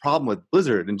Activision's problem with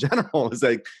Blizzard in general, is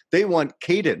like they want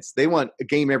cadence. They want a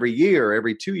game every year,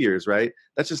 every 2 years, right?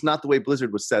 That's just not the way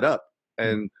Blizzard was set up.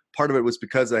 And part of it was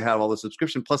because they have all the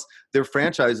subscription, plus their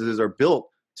franchises are built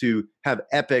to have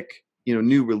epic,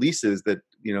 new releases that,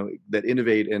 that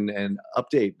innovate and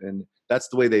update. And that's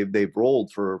the way they've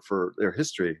rolled for their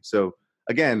history. So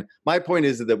again, my point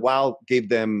is that WoW gave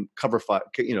them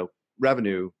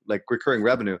revenue, like recurring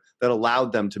revenue, that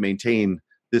allowed them to maintain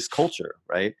this culture,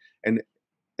 right? And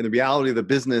the reality of the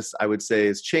business, I would say,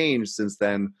 has changed since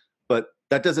then. But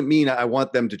that doesn't mean I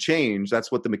want them to change.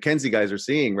 That's what the McKinsey guys are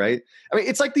seeing, right?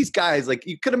 It's like these guys, like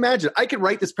you could imagine, I could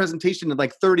write this presentation in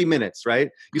like 30 minutes, right?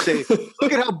 You say,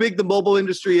 look at how big the mobile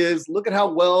industry is. Look at how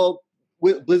well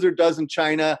Blizzard does in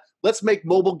China. Let's make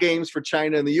mobile games for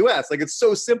China and the US. Like, it's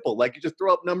so simple. Like, you just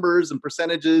throw up numbers and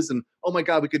percentages and, oh my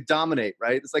God, we could dominate,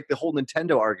 right? It's like the whole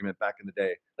Nintendo argument back in the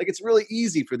day. Like, it's really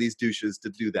easy for these douches to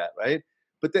do that, right?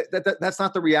 But that's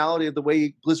not the reality of the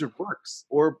way Blizzard works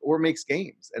or makes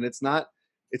games. And it's not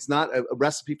a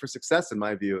recipe for success in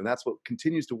my view. And that's what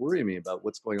continues to worry me about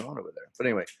what's going on over there. But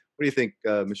anyway, what do you think,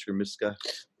 Mr. Miska?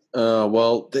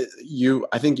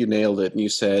 I think you nailed it, and you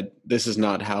said this is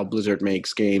not how Blizzard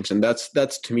makes games, and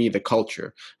that's to me the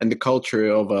culture, and the culture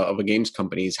of a games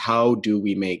company is how do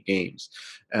we make games.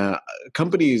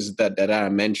 Companies that I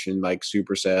mentioned, like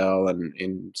Supercell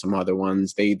and some other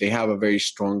ones, they have a very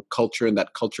strong culture, and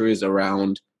that culture is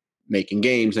around making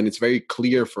games, and it's very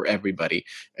clear for everybody.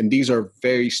 And these are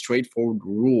very straightforward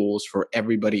rules for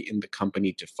everybody in the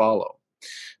company to follow.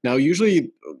 Now,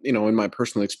 usually, in my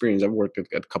personal experience, I've worked at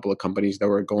a couple of companies that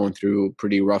were going through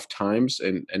pretty rough times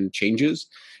and changes.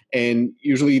 And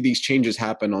usually these changes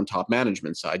happen on top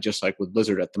management side, just like with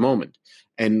Blizzard at the moment.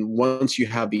 And once you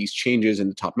have these changes in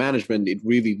the top management, it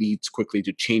really leads quickly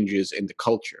to changes in the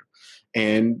culture.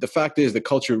 And the fact is, the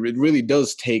culture, it really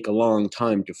does take a long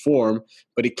time to form,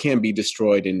 but it can be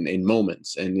destroyed in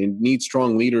moments. And it needs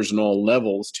strong leaders on all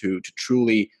levels to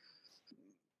truly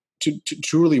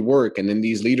work. And then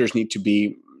these leaders need to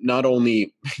be not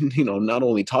only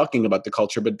talking about the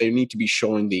culture, but they need to be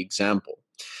showing the example.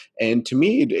 And to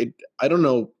me, I don't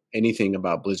know anything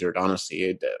about Blizzard,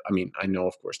 honestly. I know,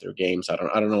 of course, their games. I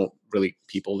don't know really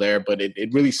people there, but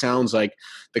it really sounds like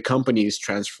the company is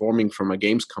transforming from a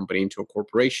games company into a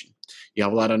corporation. You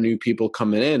have a lot of new people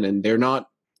coming in, and they're not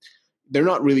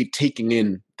really taking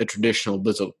in the traditional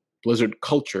Blizzard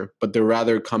culture, but they're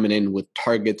rather coming in with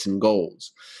targets and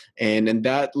goals. And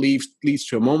that leads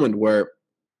to a moment where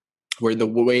the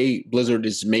way Blizzard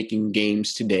is making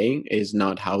games today is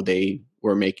not how they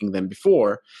were making them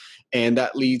before. And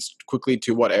that leads quickly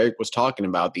to what Eric was talking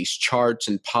about, these charts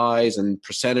and pies and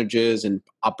percentages and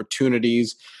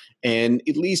opportunities. And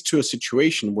it leads to a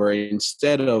situation where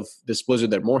instead of this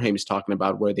Blizzard that Morhaime is talking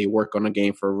about, where they work on a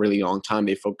game for a really long time,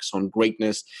 they focus on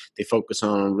greatness, they focus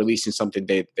on releasing something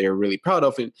they're really proud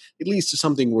of, and it leads to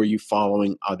something where you're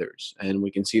following others. And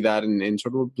we can see that in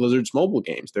sort of Blizzard's mobile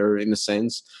games. They're, in a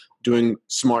sense, doing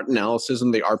smart analysis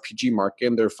in the RPG market,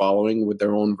 and they're following with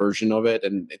their own version of it.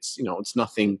 And it's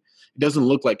nothing. It doesn't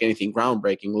look like anything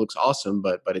groundbreaking. It looks awesome,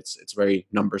 but it's very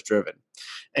numbers driven.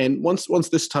 And once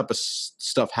this type of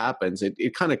stuff happens,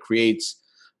 it kind of creates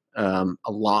a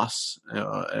loss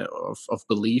of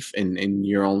belief in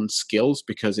your own skills,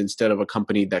 because instead of a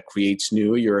company that creates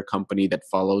new, you're a company that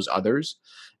follows others.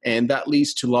 And that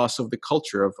leads to loss of the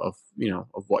culture of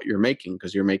what you're making,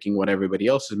 because you're making what everybody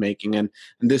else is making. And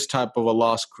this type of a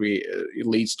loss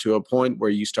leads to a point where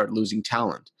you start losing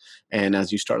talent. And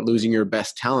as you start losing your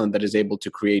best talent that is able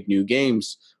to create new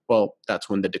games, well, that's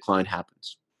when the decline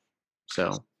happens.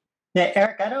 So, yeah,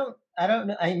 Eric, I don't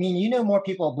know. I mean, you know more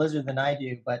people at Blizzard than I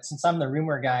do, but since I'm the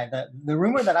rumor guy, the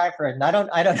rumor that I've heard, and I don't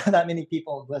know that many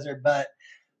people at Blizzard, but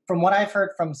from what I've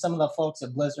heard from some of the folks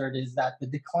at Blizzard is that the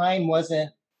decline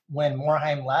wasn't when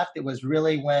Morhaime left. It was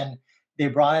really when they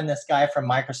brought in this guy from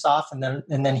Microsoft,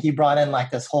 and then he brought in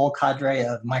like this whole cadre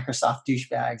of Microsoft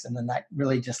douchebags, and then that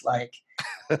really just like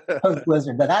post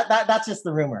Blizzard. But that's just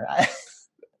the rumor.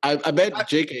 I bet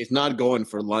JK is not going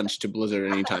for lunch to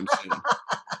Blizzard anytime soon.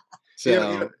 So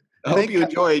Yeah. I hope you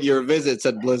enjoyed your visits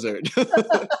at Blizzard.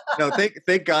 No,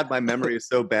 thank God my memory is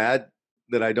so bad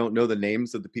that I don't know the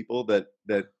names of the people that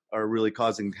are really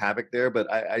causing havoc there.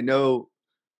 But I know,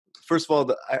 first of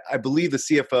all, I believe the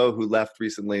CFO who left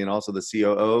recently, and also the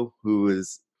COO who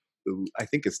I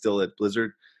think is still at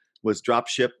Blizzard, was drop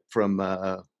ship from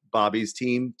Bobby's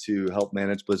team to help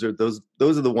manage Blizzard. Those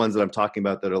are the ones that I'm talking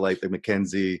about that are like the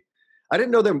McKinsey. I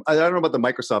didn't know them. I don't know about the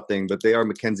Microsoft thing, but they are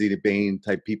McKinsey to Bain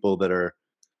type people that are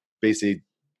basically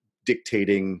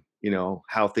dictating,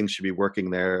 how things should be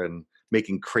working there and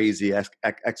making crazy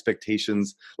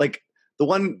expectations. Like the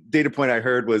one data point I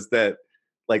heard was that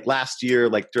like last year,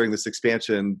 like during this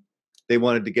expansion, they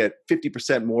wanted to get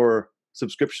 50% more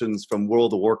subscriptions from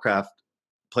World of Warcraft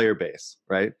player base,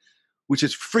 right? Which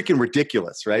is freaking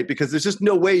ridiculous, right? Because there's just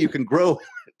no way you can grow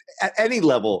at any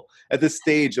level at this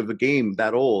stage of the game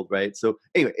that old, right? So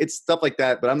anyway, it's stuff like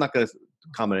that, but I'm not going to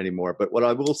comment anymore. But what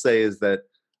I will say is that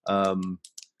the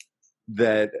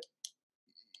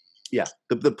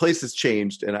place has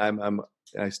changed, and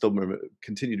I still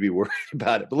continue to be worried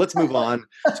about it. But let's move on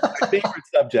to my favorite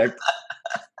subject,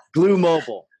 Glue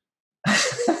Mobile.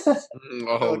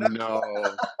 Oh no!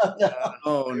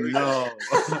 Oh no!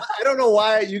 I don't know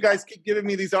why you guys keep giving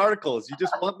me these articles. You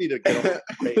just want me to get on the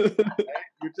page, right?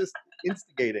 You're just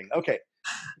instigating. Okay,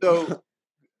 so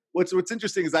what's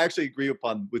interesting is I actually agree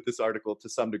with this article to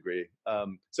some degree.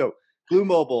 So Glue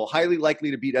Mobile highly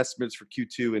likely to beat estimates for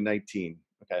Q2 in 19.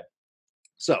 Okay,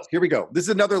 so here we go. This is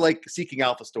another like Seeking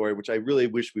Alpha story, which I really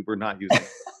wish we were not using.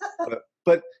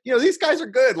 but these guys are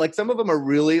good. Like some of them are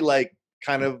really like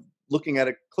kind of looking at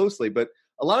it closely, but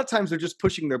a lot of times they're just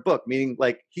pushing their book, meaning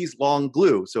like he's long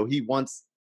Glue, so he wants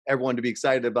everyone to be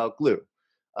excited about Glue.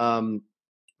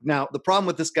 Now, the problem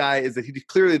with this guy is that he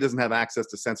clearly doesn't have access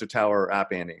to Sensor Tower or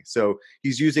App Annie, so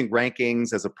he's using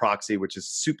rankings as a proxy, which is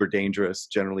super dangerous,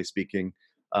 generally speaking,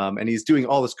 and he's doing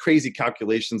all this crazy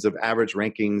calculations of average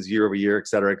rankings year over year, et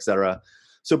cetera, et cetera.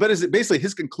 So basically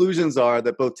his conclusions are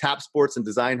that both Tap Sports and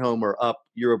Design Home are up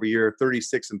year over year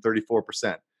 36 and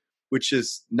 34%. Which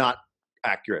is not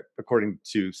accurate according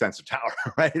to Sensor Tower,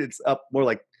 right? It's up more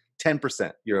like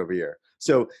 10% year over year.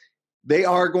 So they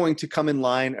are going to come in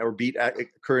line or beat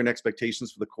current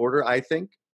expectations for the quarter, I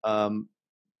think,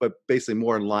 but basically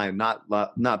more in line,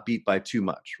 not beat by too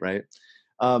much, right?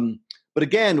 But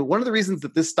again, one of the reasons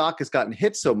that this stock has gotten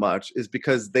hit so much is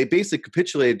because they basically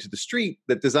capitulated to the street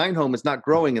that Design Home is not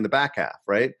growing in the back half,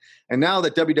 right? And now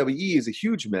that WWE is a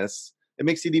huge miss, it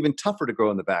makes it even tougher to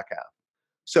grow in the back half.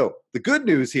 So the good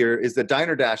news here is that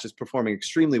Diner Dash is performing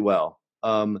extremely well.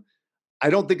 I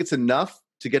don't think it's enough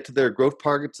to get to their growth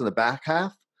targets in the back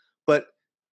half, but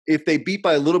if they beat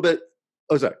by a little bit,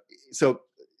 so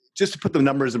just to put the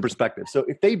numbers in perspective. So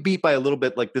if they beat by a little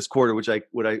bit like this quarter, which I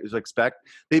expect,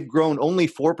 they've grown only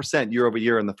 4% year over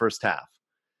year in the first half.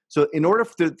 So in order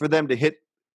for them to hit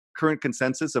current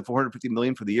consensus of $450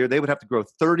 million for the year, they would have to grow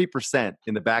 30%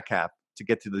 in the back half to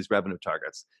get to these revenue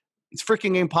targets. It's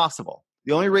freaking impossible.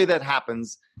 The only way that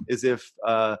happens is if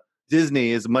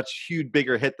Disney is a much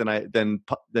bigger hit than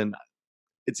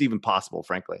it's even possible,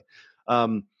 frankly.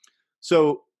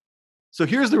 So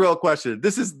here's the real question.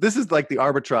 This is like the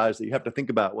arbitrage that you have to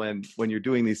think about when you're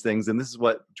doing these things, and this is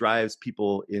what drives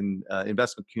people in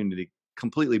investment community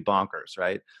completely bonkers,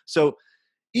 right? So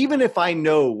even if I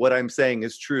know what I'm saying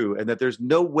is true and that there's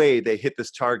no way they hit this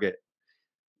target,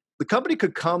 the company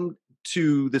could come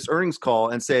to this earnings call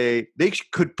and say they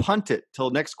could punt it till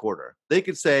next quarter. They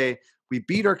could say, we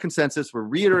beat our consensus, we're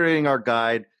reiterating our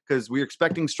guide because we're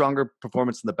expecting stronger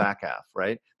performance in the back half,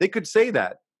 right? They could say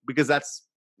that because that's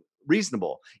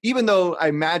reasonable. Even though I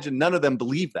imagine none of them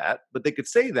believe that, but they could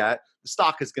say that, the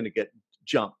stock is going to get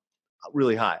jumped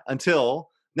really high until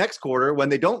next quarter when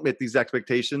they don't meet these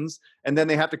expectations, and then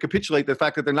they have to capitulate the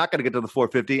fact that they're not going to get to the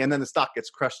 450, and then the stock gets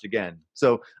crushed again.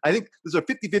 So I think there's a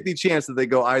 50-50 chance that they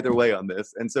go either way on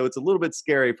this, and so it's a little bit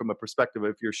scary from a perspective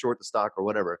if you're short the stock or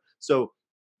whatever. So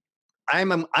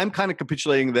I'm kind of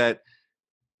capitulating that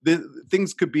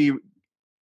things could be.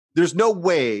 There's no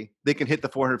way they can hit the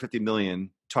 450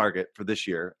 million target for this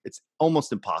year. It's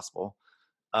almost impossible.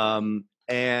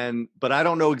 But I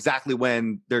don't know exactly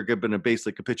when they're going to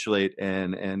basically capitulate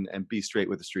and be straight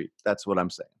with the street. That's what I'm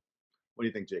saying. What do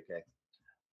you think, JK?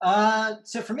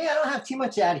 So for me, I don't have too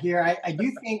much to add here. I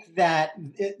do think that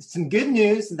it's some good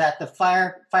news that the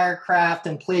Firecraft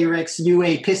and Playrix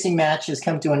UA pissing match has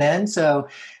come to an end. So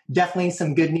definitely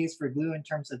some good news for Glue in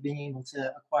terms of being able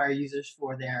to acquire users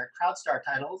for their CrowdStar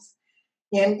titles.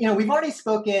 And we've already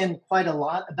spoken quite a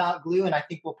lot about Glue, and I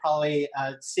think we'll probably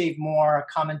save more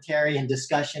commentary and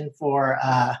discussion for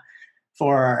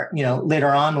later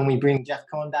on when we bring Jeff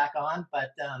Cohen back on.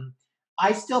 But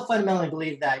I still fundamentally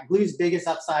believe that Glue's biggest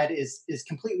upside is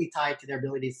completely tied to their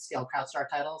ability to scale CrowdStar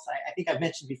titles. I think I've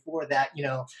mentioned before that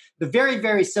the very,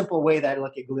 very simple way that I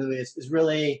look at Glue is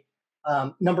really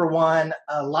number one,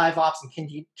 live ops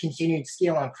and continued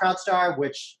scale on CrowdStar,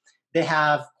 which they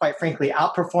have, quite frankly,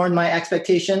 outperformed my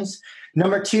expectations.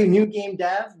 Number two, new game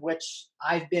dev, which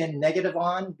I've been negative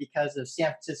on because of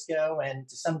San Francisco and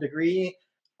to some degree,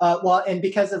 and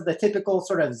because of the typical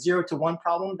sort of 0 to 1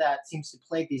 problem that seems to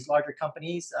plague these larger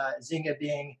companies, Zynga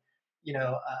being,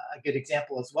 a good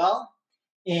example as well.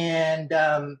 And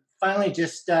finally,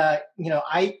 just,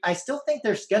 I still think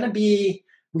there's going to be,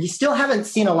 we still haven't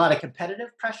seen a lot of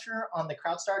competitive pressure on the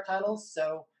CrowdStar titles.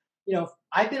 So,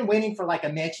 I've been waiting for like a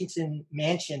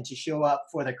Mansion to show up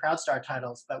for the CrowdStar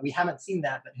titles, but we haven't seen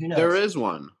that. But who knows? There is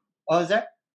one. Oh, is there?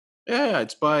 Yeah,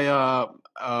 it's by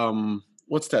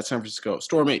what's that? San Francisco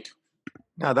Storm 8.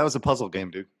 No, that was a puzzle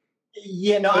game, dude.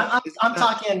 Yeah, no, I'm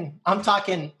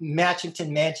talking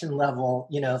Mansion level,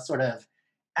 sort of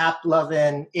app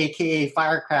loving, aka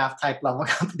Firecraft type level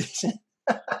competition.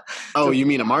 Oh, you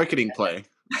mean a marketing play?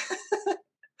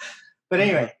 But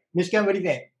anyway, Mishka, what do you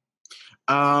think?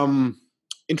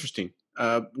 Interesting.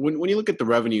 When you look at the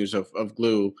revenues of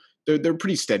Glue, they're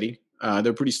pretty steady.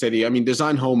 They're pretty steady. I mean,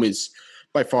 Design Home is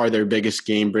by far their biggest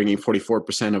game, bringing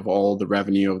 44% of all the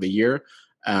revenue of the year.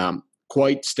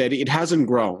 Quite steady. It hasn't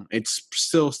grown. It's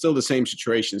still the same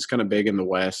situation. It's kind of big in the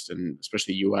West and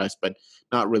especially US, but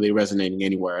not really resonating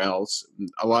anywhere else.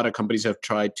 A lot of companies have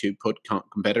tried to put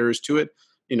competitors to it.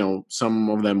 Some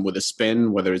of them with a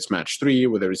spin, whether it's match 3,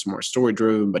 whether it's more story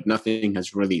driven, but nothing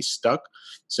has really stuck.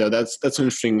 So that's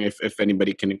interesting if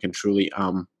anybody can truly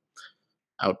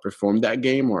outperform that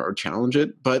game or challenge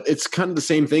it. But it's kind of the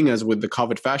same thing as with the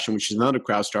Covet Fashion, which is another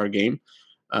CrowdStar game.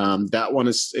 That one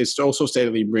is also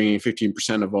steadily bringing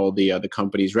 15% of all the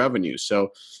company's revenue. So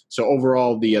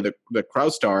overall, the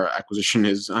CrowdStar acquisition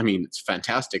is, I mean, it's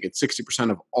fantastic. It's 60%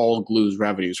 of all Glue's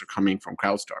revenues are coming from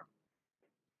CrowdStar.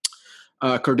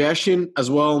 Kardashian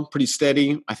as well, pretty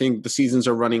steady. I think the seasons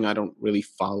are running. I don't really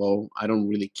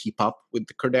keep up with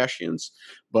the Kardashians,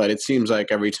 but it seems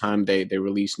like every time they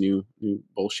release new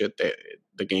bullshit,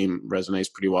 the game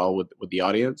resonates pretty well with the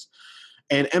audience.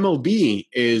 And MLB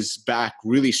is back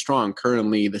really strong.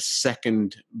 Currently, the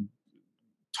second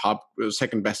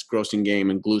best grossing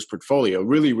game in Glue's portfolio.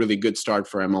 Really, really good start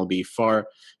for MLB.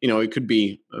 It could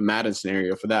be a Madden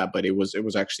scenario for that, but it was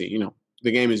actually,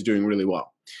 the game is doing really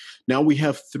well. Now we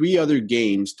have 3 other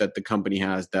games that the company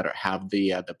has that have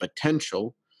the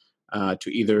potential to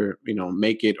either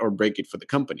make it or break it for the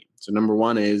company. So number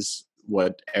one is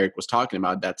what Eric was talking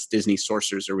about. That's Disney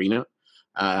Sorcerer's Arena.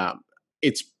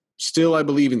 It's still, I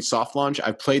believe, in soft launch.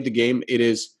 I've played the game. It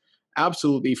is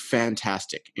absolutely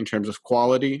fantastic in terms of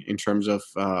quality, in terms of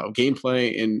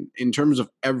gameplay, in terms of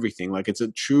everything. Like, it's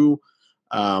a true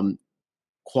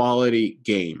quality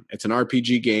game. It's an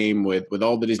RPG game with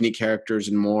all the Disney characters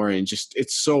and more, and just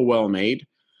it's so well made.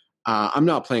 I'm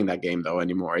not playing that game though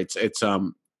anymore.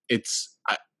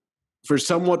 For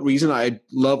somewhat reason I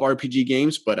love RPG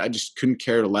games, but I just couldn't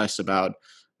care less about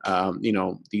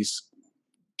these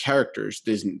characters,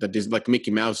 like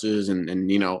Mickey Mouse's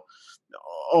and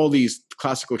all these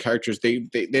classical characters. They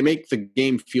make the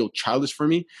game feel childish for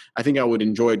me. I think I would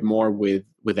enjoy it more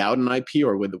without an IP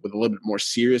or with a little bit more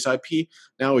serious IP.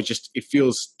 Now it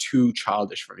feels too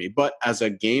childish for me. But as a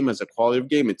game, as a quality of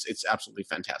game, it's absolutely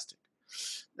fantastic.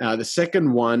 The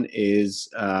second one is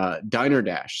Diner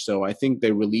Dash. So I think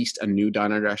they released a new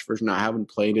Diner Dash version. I haven't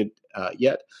played it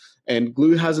yet. And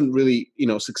Glue hasn't really,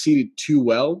 succeeded too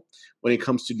well when it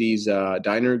comes to these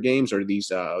diner games or these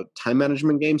time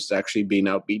management games. It's actually being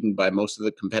outbeaten by most of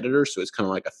the competitors. So it's kind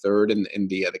of like a third in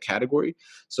the category.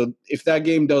 So if that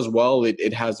game does well,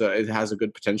 it has a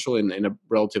good potential in a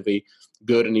relatively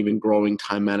good and even growing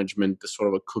time management, the sort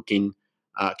of a cooking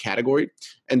category.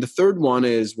 And the third one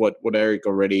is what Eric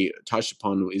already touched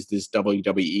upon, is this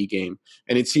WWE game.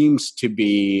 And it seems to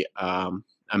be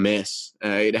a miss.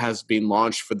 It has been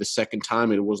launched for the second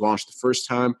time. It was launched the first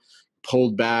time,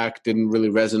 pulled back, didn't really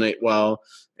resonate well.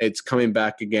 It's coming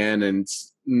back again, and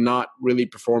it's not really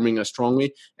performing as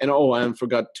strongly. And I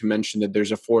forgot to mention that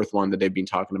there's a fourth one that they've been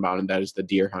talking about, and that is the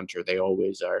Deer Hunter. They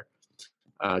always are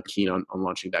keen on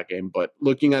launching that game. But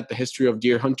looking at the history of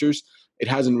Deer Hunters, it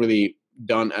hasn't really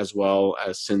done as well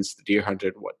as since the Deer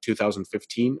Hunter,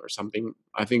 2015 or something.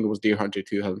 I think it was Deer Hunter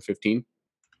 2015,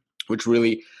 which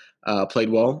really played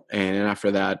well, and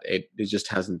after that, it just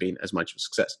hasn't been as much of a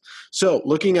success. So,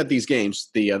 looking at these games,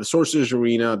 the Sorcerer's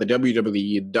Arena, the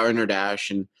WWE, Diner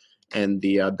Dash, and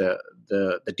the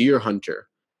Deer Hunter,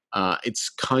 it's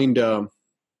kind of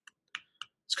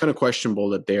questionable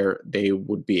that they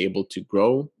would be able to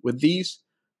grow with these,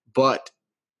 but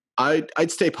I'd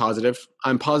stay positive.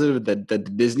 I'm positive that the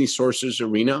Disney Sorcerer's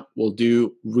Arena will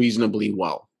do reasonably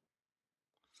well.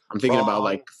 I'm thinking about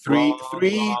like three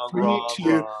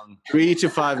to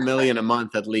 5 million a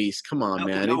month at least. Come on,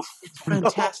 man, it's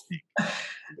fantastic.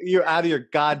 You're out of your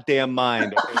goddamn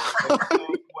mind.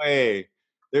 Okay?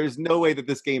 There's no way that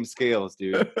this game scales,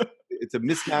 dude. It's a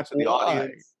mismatch of the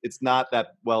audience. It's not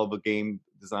that well of a game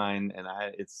design, and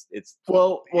it's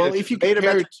well. If you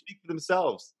compare it, speak for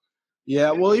themselves.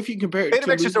 Yeah, well, if you compare it,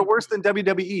 Betamax are worse than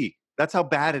WWE. That's how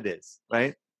bad it is,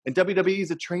 right? And WWE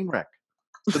is a train wreck.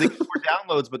 So they get more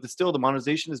downloads, but still the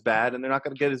monetization is bad, and they're not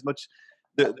going to get as much.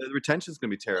 The retention is going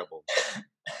to be terrible.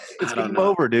 It's game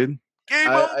over, dude. Game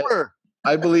over.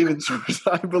 I believe in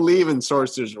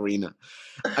Sorcerer's Arena.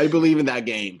 I believe in that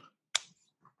game.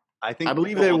 I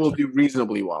believe they will do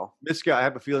reasonably well. Mishka, I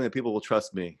have a feeling that people will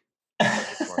trust me.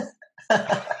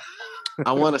 I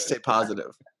want to stay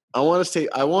positive. I want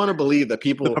to believe that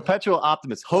people. The perpetual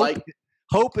optimist.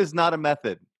 Hope is not a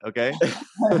method. Okay.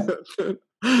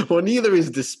 Well, neither is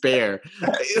despair.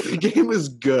 The game is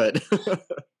good. All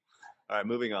right,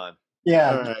 moving on.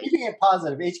 Yeah, right. Keeping it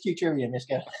positive. HQ Trivia,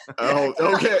 Mishka. Oh,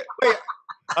 okay. Wait.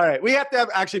 All right, we have to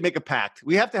actually make a pact.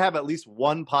 We have to have at least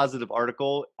one positive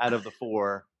article out of the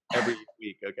 4 every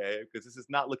week, okay? Because this is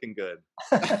not looking good.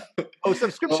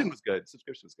 Subscription was good.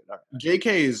 Subscription was good. All right.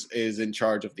 JK is in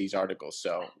charge of these articles,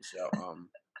 so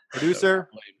producer,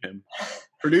 blame him.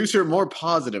 Producer, more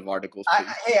positive articles,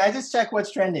 please. I just check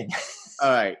what's trending.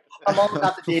 All right. I'm all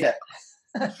about the data.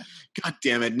 God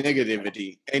damn it,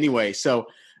 negativity. Anyway, so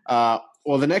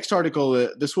the next article,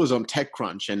 this was on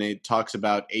TechCrunch, and it talks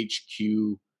about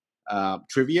HQ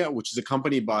Trivia, which is a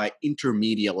company by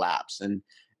Intermedia Labs,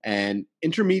 and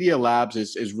Intermedia Labs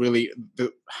is really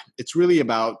it's really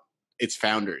about its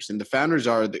founders, and the founders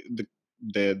are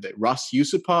the Russ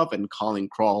Yusupov and Colin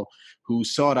Kroll, who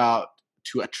sought out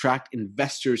to attract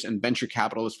investors and venture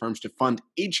capitalist firms to fund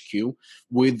HQ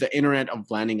with the internet of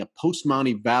landing a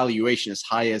post-money valuation as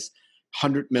high as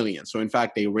 100 million. So in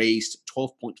fact, they raised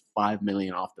 12.5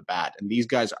 million off the bat. And these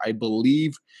guys, I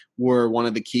believe, were one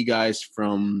of the key guys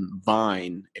from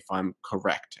Vine, if I'm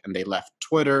correct. And they left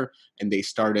Twitter and they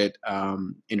started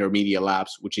Intermedia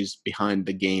Labs, which is behind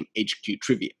the game HQ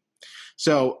Trivia.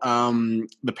 So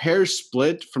the pair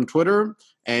split from Twitter,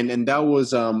 and that was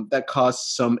that caused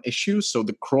some issues. So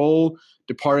the Kroll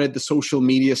departed the social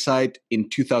media site in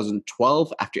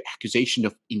 2012 after accusation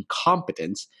of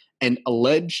incompetence and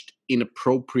alleged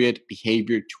inappropriate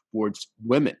behavior towards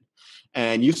women.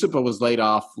 And Yusupov was laid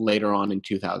off later on in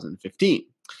 2015.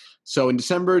 So in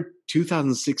December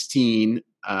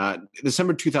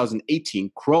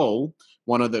 2018, Kroll,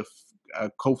 one of the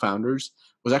co-founders,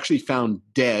 was actually found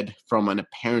dead from an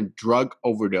apparent drug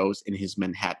overdose in his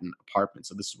Manhattan apartment.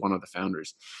 So this is one of the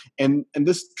founders. And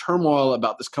this turmoil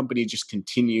about this company just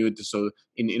continued. So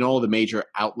in all the major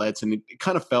outlets, and it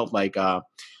kind of felt like a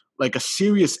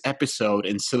serious episode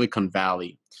in Silicon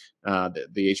Valley,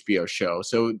 the HBO show.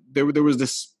 So there was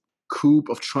this coup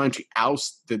of trying to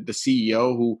oust the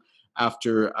CEO, who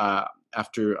after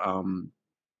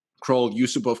Kroll,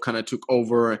 Yusupov kind of took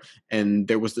over, and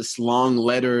there was this long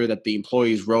letter that the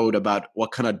employees wrote about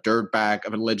what kind of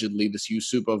dirtbag allegedly this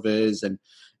Yusupov is,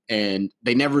 and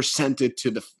they never sent it to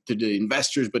the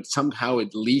investors, but somehow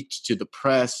it leaked to the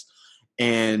press,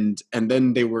 and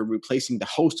then they were replacing the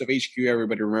host of HQ.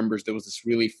 Everybody remembers there was this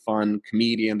really fun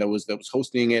comedian that was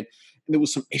hosting it, and there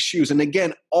was some issues, and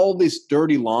again, all this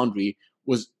dirty laundry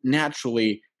was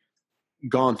naturally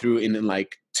gone through in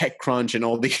like TechCrunch and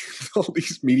all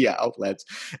these media outlets.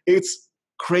 It's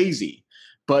crazy.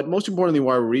 But most importantly,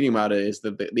 why we're reading about it is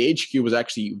that the HQ was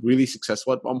actually really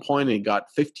successful at one point, and it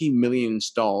got 15 million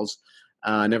installs,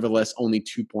 nevertheless only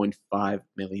 2.5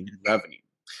 million in revenue.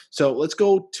 So let's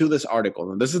go to this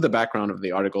article. And this is the background of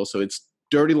the article. So it's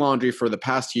dirty laundry for the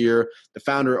past year. The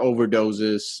founder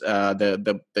overdoses.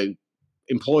 The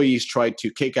employees tried to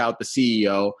kick out the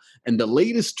CEO. And the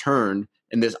latest turn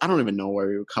in this, I don't even know where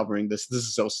we were covering this. This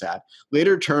is so sad.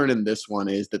 Later turn in this one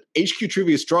is that HQ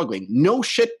Trivia is struggling. No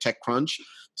shit, TechCrunch.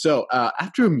 So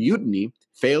after a mutiny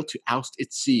failed to oust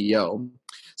its CEO,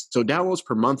 so downloads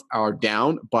per month are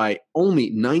down by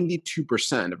only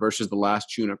 92% versus the last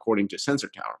June, according to Sensor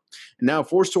Tower. And now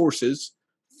four sources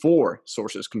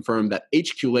confirmed that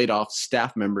HQ laid off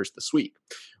staff members this week.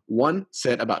 One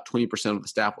said about 20% of the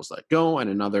staff was let go, and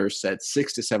another said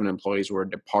 6 to 7 employees were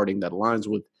departing. That aligns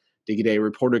with Digiday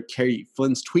reporter Kerry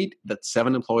Flynn's tweet that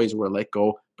 7 employees were let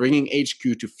go, bringing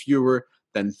HQ to fewer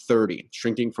than 30.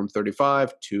 Shrinking from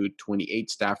 35 to 28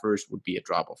 staffers would be a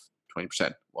drop of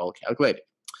 20%. Well calculated.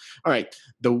 All right.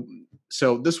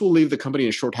 So this will leave the company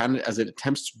in shorthanded as it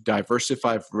attempts to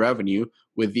diversify revenue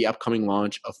with the upcoming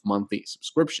launch of monthly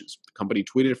subscriptions. The company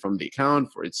tweeted from the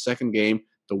account for its second game,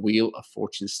 the Wheel of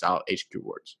Fortune style HQ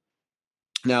words.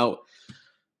 Now,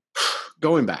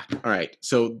 going back, all right.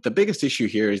 So the biggest issue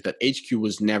here is that HQ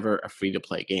was never a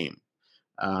free-to-play game.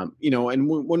 And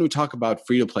when we talk about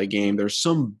free-to-play game, there's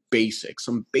some basics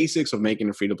of making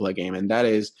a free-to-play game, and that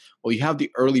is, well, you have the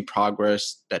early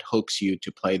progress that hooks you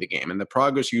to play the game, and the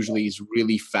progress usually is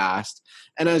really fast.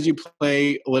 And as you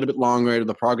play a little bit longer,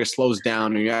 the progress slows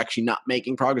down, and you're actually not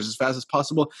making progress as fast as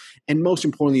possible. And most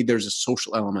importantly, there's a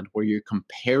social element where you're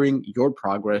comparing your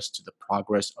progress to the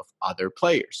progress of other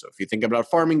players. So if you think about a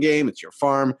farming game, it's your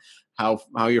farm.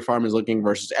 How your farm is looking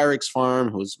versus Eric's farm,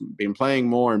 who's been playing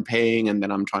more and paying, and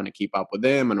then I'm trying to keep up with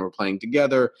him, and we're playing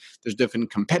together. There's different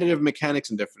competitive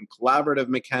mechanics and different collaborative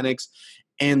mechanics,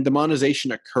 and the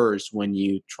monetization occurs when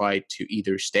you try to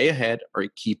either stay ahead or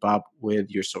keep up with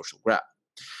your social graph.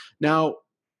 Now,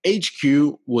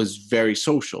 HQ was very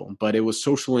social, but it was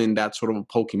social in that sort of a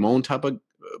Pokemon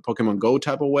Go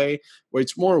type of way, where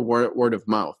it's more word of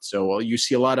mouth. So you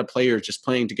see a lot of players just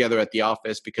playing together at the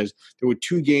office because there were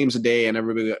 2 games a day, and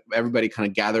everybody kind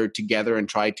of gathered together and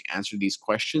tried to answer these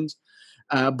questions.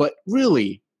 But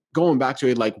really, going back to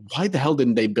it, like, why the hell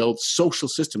didn't they build social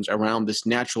systems around this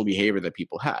natural behavior that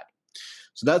people had?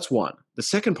 So that's one. The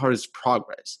second part is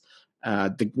progress.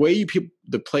 The way people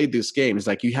played this game is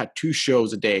like you had 2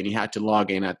 shows a day and you had to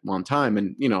log in at one time.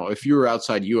 And, if you were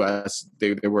outside US,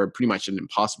 they were pretty much an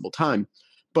impossible time.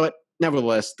 But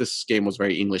nevertheless, this game was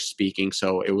very English speaking,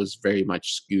 so it was very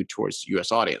much skewed towards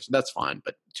US audience. That's fine,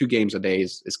 but 2 games a day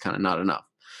is kind of not enough.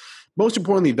 Most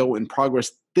importantly, though, in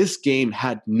progress, this game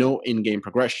had no in-game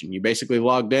progression. You basically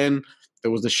logged in,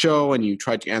 there was the show, and you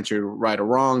tried to answer right or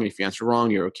wrong. And if you answer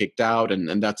wrong, you're kicked out,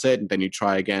 and that's it. And then you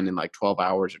try again in like 12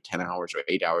 hours or 10 hours or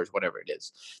 8 hours, whatever it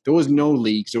is. There was no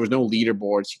leagues. There was no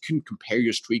leaderboards. You couldn't compare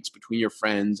your streaks between your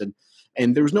friends.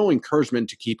 And there was no encouragement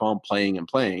to keep on playing and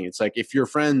playing. It's like if your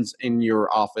friends in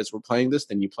your office were playing this,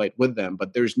 then you played with them.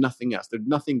 But there's nothing else. There's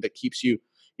nothing that keeps you,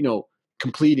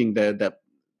 completing the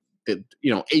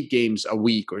 8 games a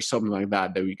week or something like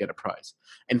that you get a prize.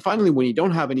 And finally, when you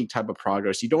don't have any type of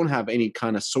progress, you don't have any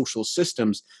kind of social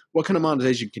systems, what kind of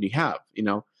monetization can you have?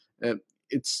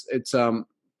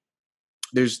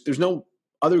 There's no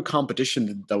other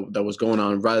competition that was going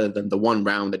on rather than the one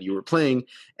round that you were playing.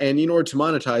 And in order to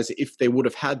monetize, if they would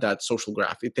have had that social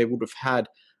graph, if they would have had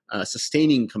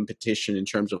sustaining competition in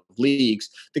terms of leagues,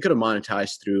 they could have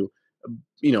monetized through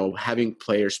having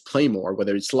players play more,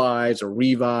 whether it's lives or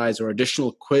revives or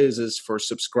additional quizzes for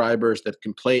subscribers that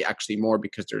can play actually more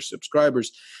because they're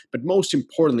subscribers. But most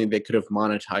importantly, they could have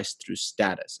monetized through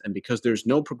status. And because there's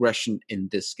no progression in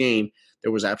this game,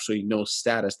 there was absolutely no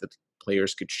status that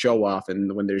players could show off.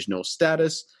 And when there's no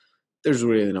status, there's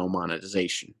really no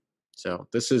monetization. So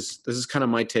this is kind of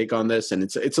my take on this. And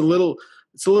it's a little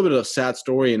bit of a sad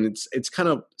story, and it's kind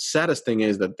of saddest thing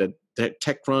is that the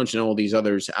TechCrunch and all these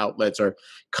others outlets are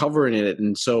covering it,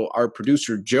 and so our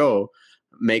producer Joe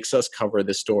makes us cover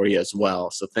this story as well.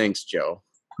 So thanks, Joe.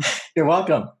 You're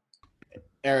welcome.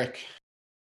 Eric.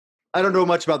 I don't know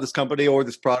much about this company or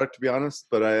this product, to be honest,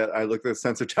 but I looked at the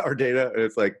Sensor Tower data, and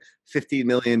it's like 15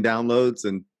 million downloads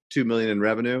and 2 million in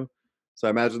revenue. So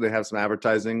I imagine they have some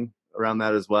advertising around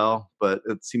that as well, but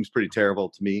it seems pretty terrible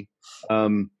to me.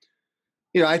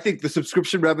 I think the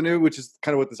subscription revenue, which is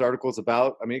kind of what this article is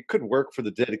about, I mean, it could work for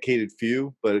the dedicated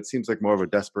few, but it seems like more of a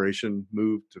desperation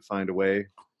move to find a way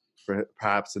for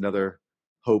perhaps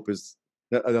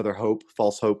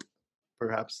false hope,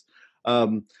 perhaps.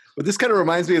 But this kind of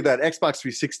reminds me of that Xbox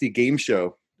 360 game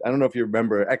show. I don't know if you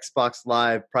remember Xbox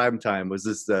Live Primetime was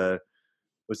this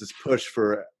push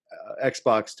for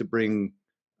Xbox to bring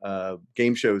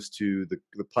game shows to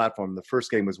the platform. The first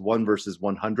game was 1 versus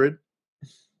 100.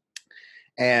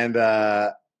 And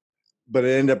but it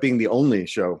ended up being the only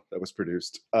show that was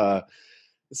produced.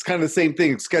 It's kind of the same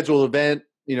thing. Scheduled event.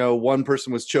 One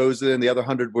person was chosen, the other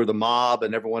 100 were the mob,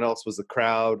 and everyone else was the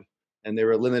crowd. And they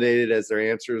were eliminated as their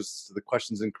answers to the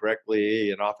questions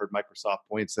incorrectly and offered Microsoft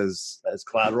points as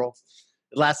collateral.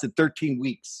 It lasted 13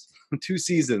 weeks, 2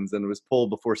 seasons, and it was pulled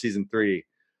before season 3.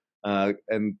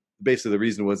 And basically, the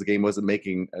reason was the game wasn't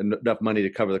making enough money to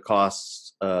cover the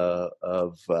costs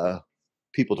of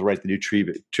people to write the new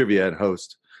trivia and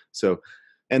host. So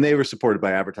and they were supported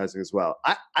by advertising as well.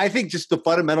 I think just the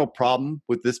fundamental problem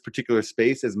with this particular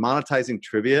space is monetizing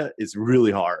trivia is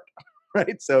really hard,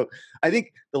 right? So I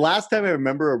think the last time I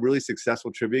remember a really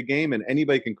successful trivia game, and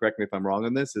anybody can correct me if I'm wrong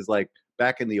on this, is like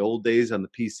back in the old days on the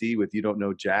PC with You Don't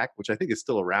Know Jack, which I think is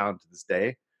still around to this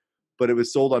day, but it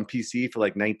was sold on PC for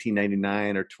like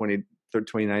 $19.99 or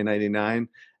 $29.99.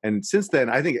 And since then,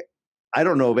 I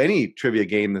don't know of any trivia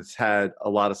game that's had a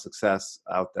lot of success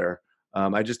out there.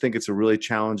 I just think it's a really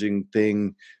challenging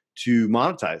thing to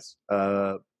monetize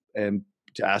and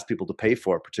to ask people to pay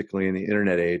for, particularly in the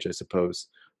internet age, I suppose.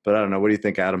 But I don't know. What do you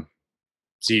think, Adam?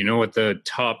 So you know what the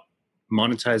top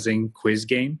monetizing quiz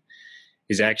game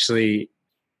is actually?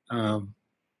 What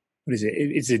is it?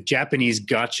 It's a Japanese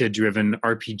gacha-driven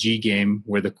RPG game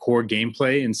where the core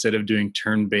gameplay, instead of doing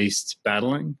turn-based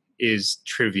battling, is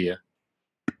trivia.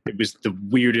 It was the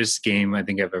weirdest game I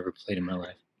think I've ever played in my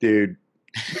life. Dude.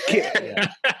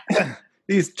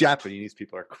 These Japanese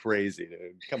people are crazy,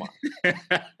 dude. Come on.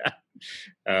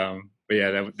 But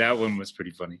yeah, that one was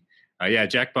pretty funny. Yeah,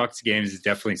 Jackbox Games is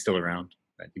definitely still around.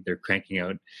 I think they're cranking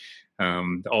out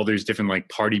all those different like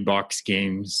party box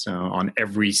games on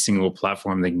every single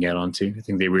platform they can get onto. I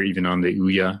think they were even on the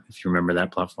Ouya, if you remember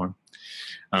that platform.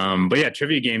 But yeah,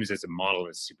 trivia games as a model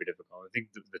is super difficult. I think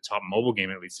the top mobile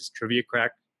game, at least, is Trivia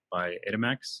Crack by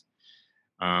Edamax.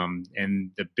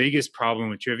 And the biggest problem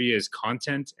with trivia is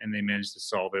content, and they managed to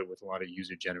solve it with a lot of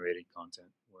user-generated content,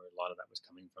 where a lot of that was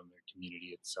coming from their community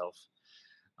itself.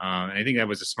 And I think that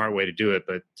was a smart way to do it,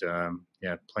 but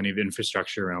yeah, plenty of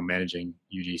infrastructure around managing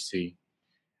UGC.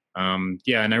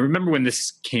 Yeah, and I remember when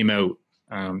this came out,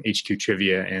 HQ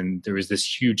Trivia, and there was this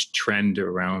huge trend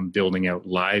around building out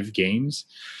live games.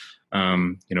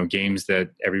 Games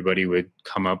that everybody would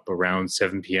come up around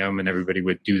 7 p.m. and everybody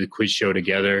would do the quiz show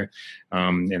together.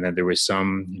 And then there was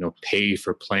some, pay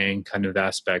for playing kind of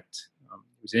aspect.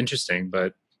 It was interesting,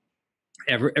 but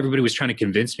everybody was trying to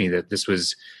convince me that this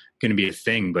was going to be a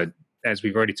thing. But as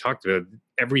we've already talked about,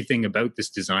 everything about this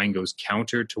design goes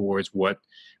counter towards what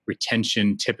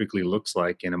retention typically looks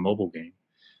like in a mobile game.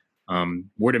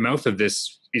 Word of mouth of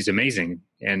this is amazing.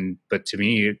 But to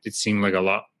me, it seemed like a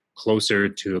lot closer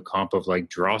to a comp of like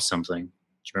Draw Something. Do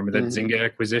you remember that Zynga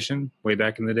acquisition way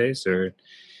back in the days? Or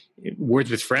Words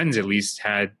with Friends at least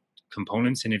had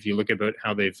components, and if you look about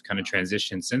how they've kind of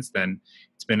transitioned since then,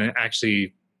 it's been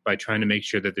actually by trying to make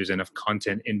sure that there's enough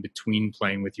content in between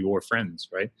playing with your friends,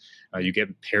 right? You get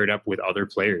paired up with other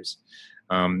players.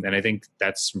 And I think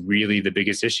that's really the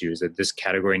biggest issue, is that this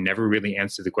category never really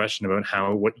answered the question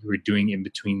about what you were doing in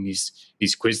between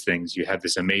these quiz things. You had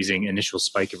this amazing initial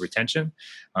spike of retention,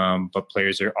 but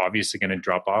players are obviously going to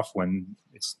drop off when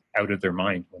it's out of their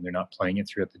mind, when they're not playing it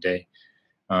throughout the day,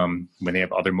 when they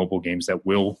have other mobile games that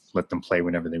will let them play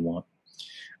whenever they want.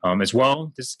 As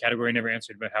well, this category never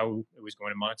answered about how it was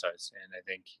going to monetize. And I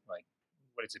think,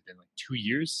 what has it been, 2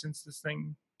 years since this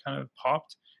thing kind of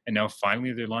popped? And now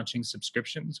finally they're launching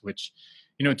subscriptions, which,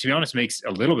 to be honest, makes a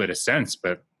little bit of sense,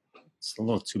 but it's a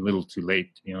little too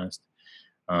late, to be honest.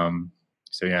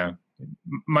 So yeah,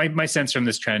 my sense from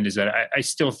this trend is that I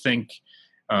still think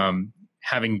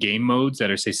having game modes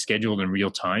that are, say, scheduled in real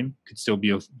time could still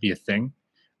be a thing.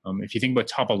 If you think about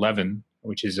Top 11,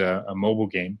 which is a mobile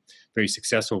game, very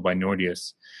successful by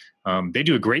Nordeus, they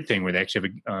do a great thing where they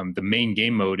actually have the main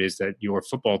game mode is that your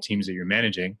football teams that you're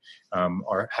managing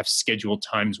have scheduled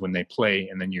times when they play,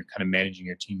 and then you're kind of managing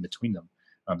your team between them.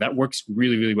 That works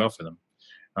really, really well for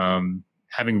them.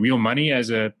 Having real money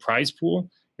as a prize pool,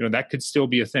 that could still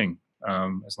be a thing,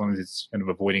 as long as it's kind of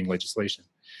avoiding legislation.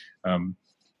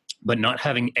 But not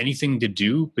having anything to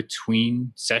do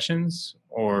between sessions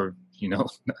or,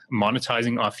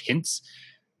 monetizing off hints,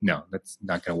 no, that's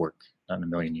not going to work. Not in a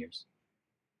million years.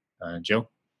 Joe?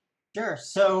 Sure.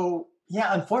 So,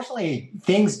 yeah, unfortunately,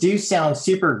 things do sound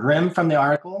super grim from the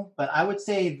article, but I would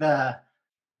say the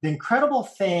incredible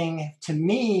thing to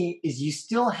me is you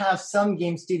still have some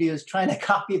game studios trying to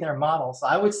copy their model. So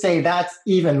I would say that's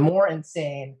even more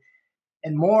insane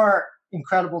and more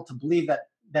incredible to believe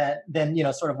that than,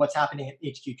 sort of what's happening at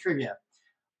HQ Trivia.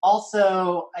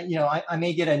 Also, I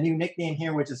may get a new nickname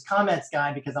here, which is Comments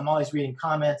Guy, because I'm always reading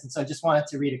comments. And so I just wanted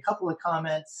to read a couple of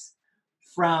comments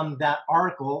from that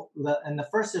article. And the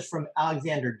first is from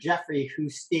Alexander Jeffrey, who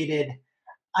stated,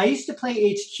 "I used to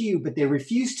play HQ, but they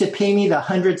refused to pay me the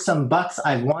 $100-some bucks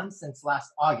I've won since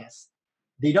last August.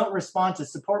 They don't respond to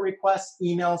support requests,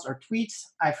 emails, or tweets.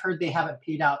 I've heard they haven't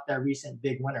paid out their recent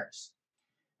big winners."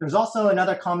 There's also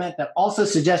another comment that also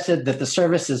suggested that the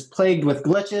service is plagued with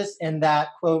glitches and that,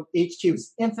 quote, HQ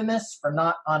is infamous for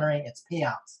not honoring its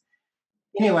payouts.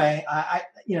 Anyway, I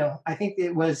think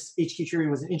HQ Trivia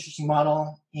was an interesting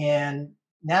model, and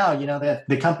now,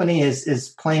 the company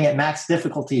is playing at max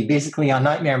difficulty, basically on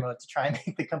nightmare mode to try and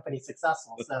make the company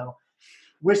successful. So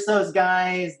wish those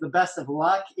guys the best of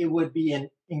luck. It would be an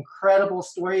incredible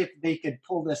story if they could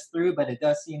pull this through, but it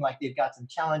does seem like they've got some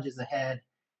challenges ahead.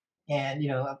 And,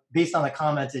 based on the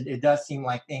comments, it does seem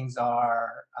like things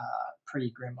are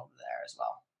pretty grim over there as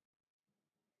well.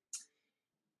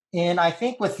 And I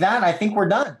think with that, we're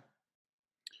done.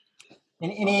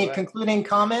 Any concluding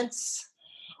comments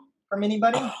from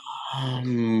anybody?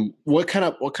 What kind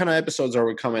of episodes are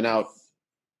we coming out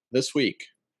this week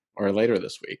or later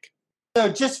this week? So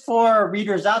just for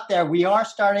readers out there, we are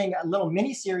starting a little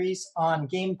mini series on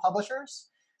game publishers.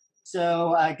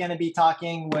 So going to be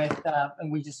talking with,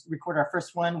 and we just recorded our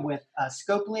first one with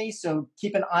Scopely. So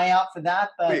keep an eye out for that.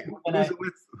 But Wait,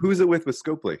 who's it with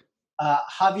Scopely?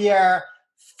 Javier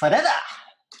Ferreira.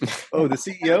 Oh, the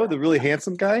CEO, the really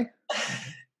handsome guy?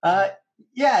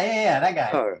 Yeah, that guy.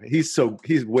 Oh,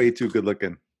 he's way too good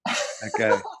looking. That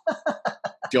guy.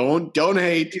 Don't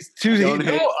hate. Don't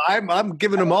hate. I'm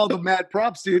giving him all the mad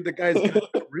props, dude. The guy's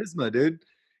got charisma, dude.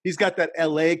 He's got that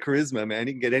LA charisma, man.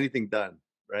 He can get anything done,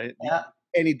 right? Yeah.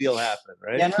 Any deal happen,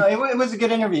 right? Yeah, no, it was a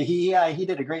good interview. He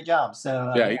did a great job.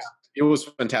 So it was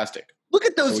fantastic. Look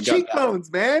at those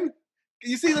cheekbones, man.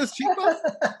 Can you see those cheekbones?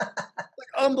 Like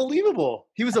unbelievable.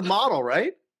 He was a model,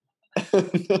 right?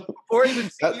 Or even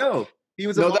CEO. He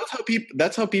was.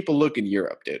 That's how people look in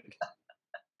Europe, dude.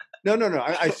 No.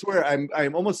 I swear,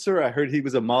 I'm almost sure I heard he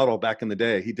was a model back in the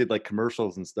day. He did like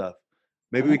commercials and stuff.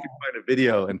 Maybe we could find a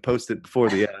video and post it before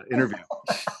the interview.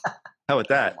 How about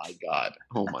that?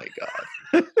 Oh my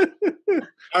god!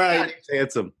 All right, he's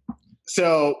handsome.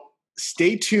 So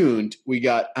stay tuned. We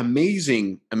got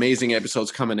amazing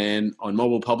episodes coming in on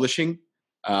mobile publishing.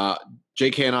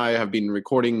 JK and I have been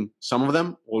recording some of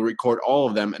them. We'll record all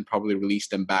of them and probably release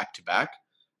them back to back.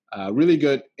 Really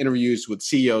good interviews with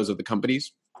CEOs of the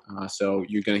companies. So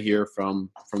you're going to hear from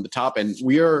the top, and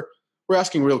we're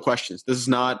asking real questions. This is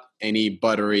not any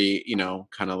buttery,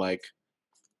 kind of like,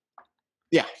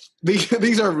 yeah.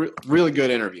 These are really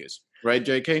good interviews, right,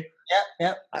 JK?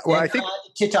 Yeah. Well, and, I think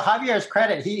to Javier's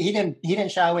credit, he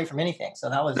didn't shy away from anything. So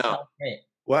that was great.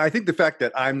 Well, I think the fact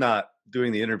that I'm not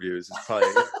doing the interviews is probably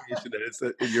an indication that it's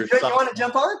you want to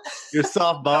jump on? You're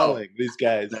softballing these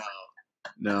guys.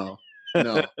 No.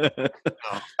 All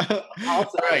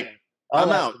right. I'm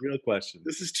out. Real question.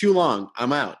 This is too long.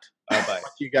 I'm out. Bye.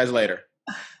 See you guys later.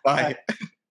 Bye.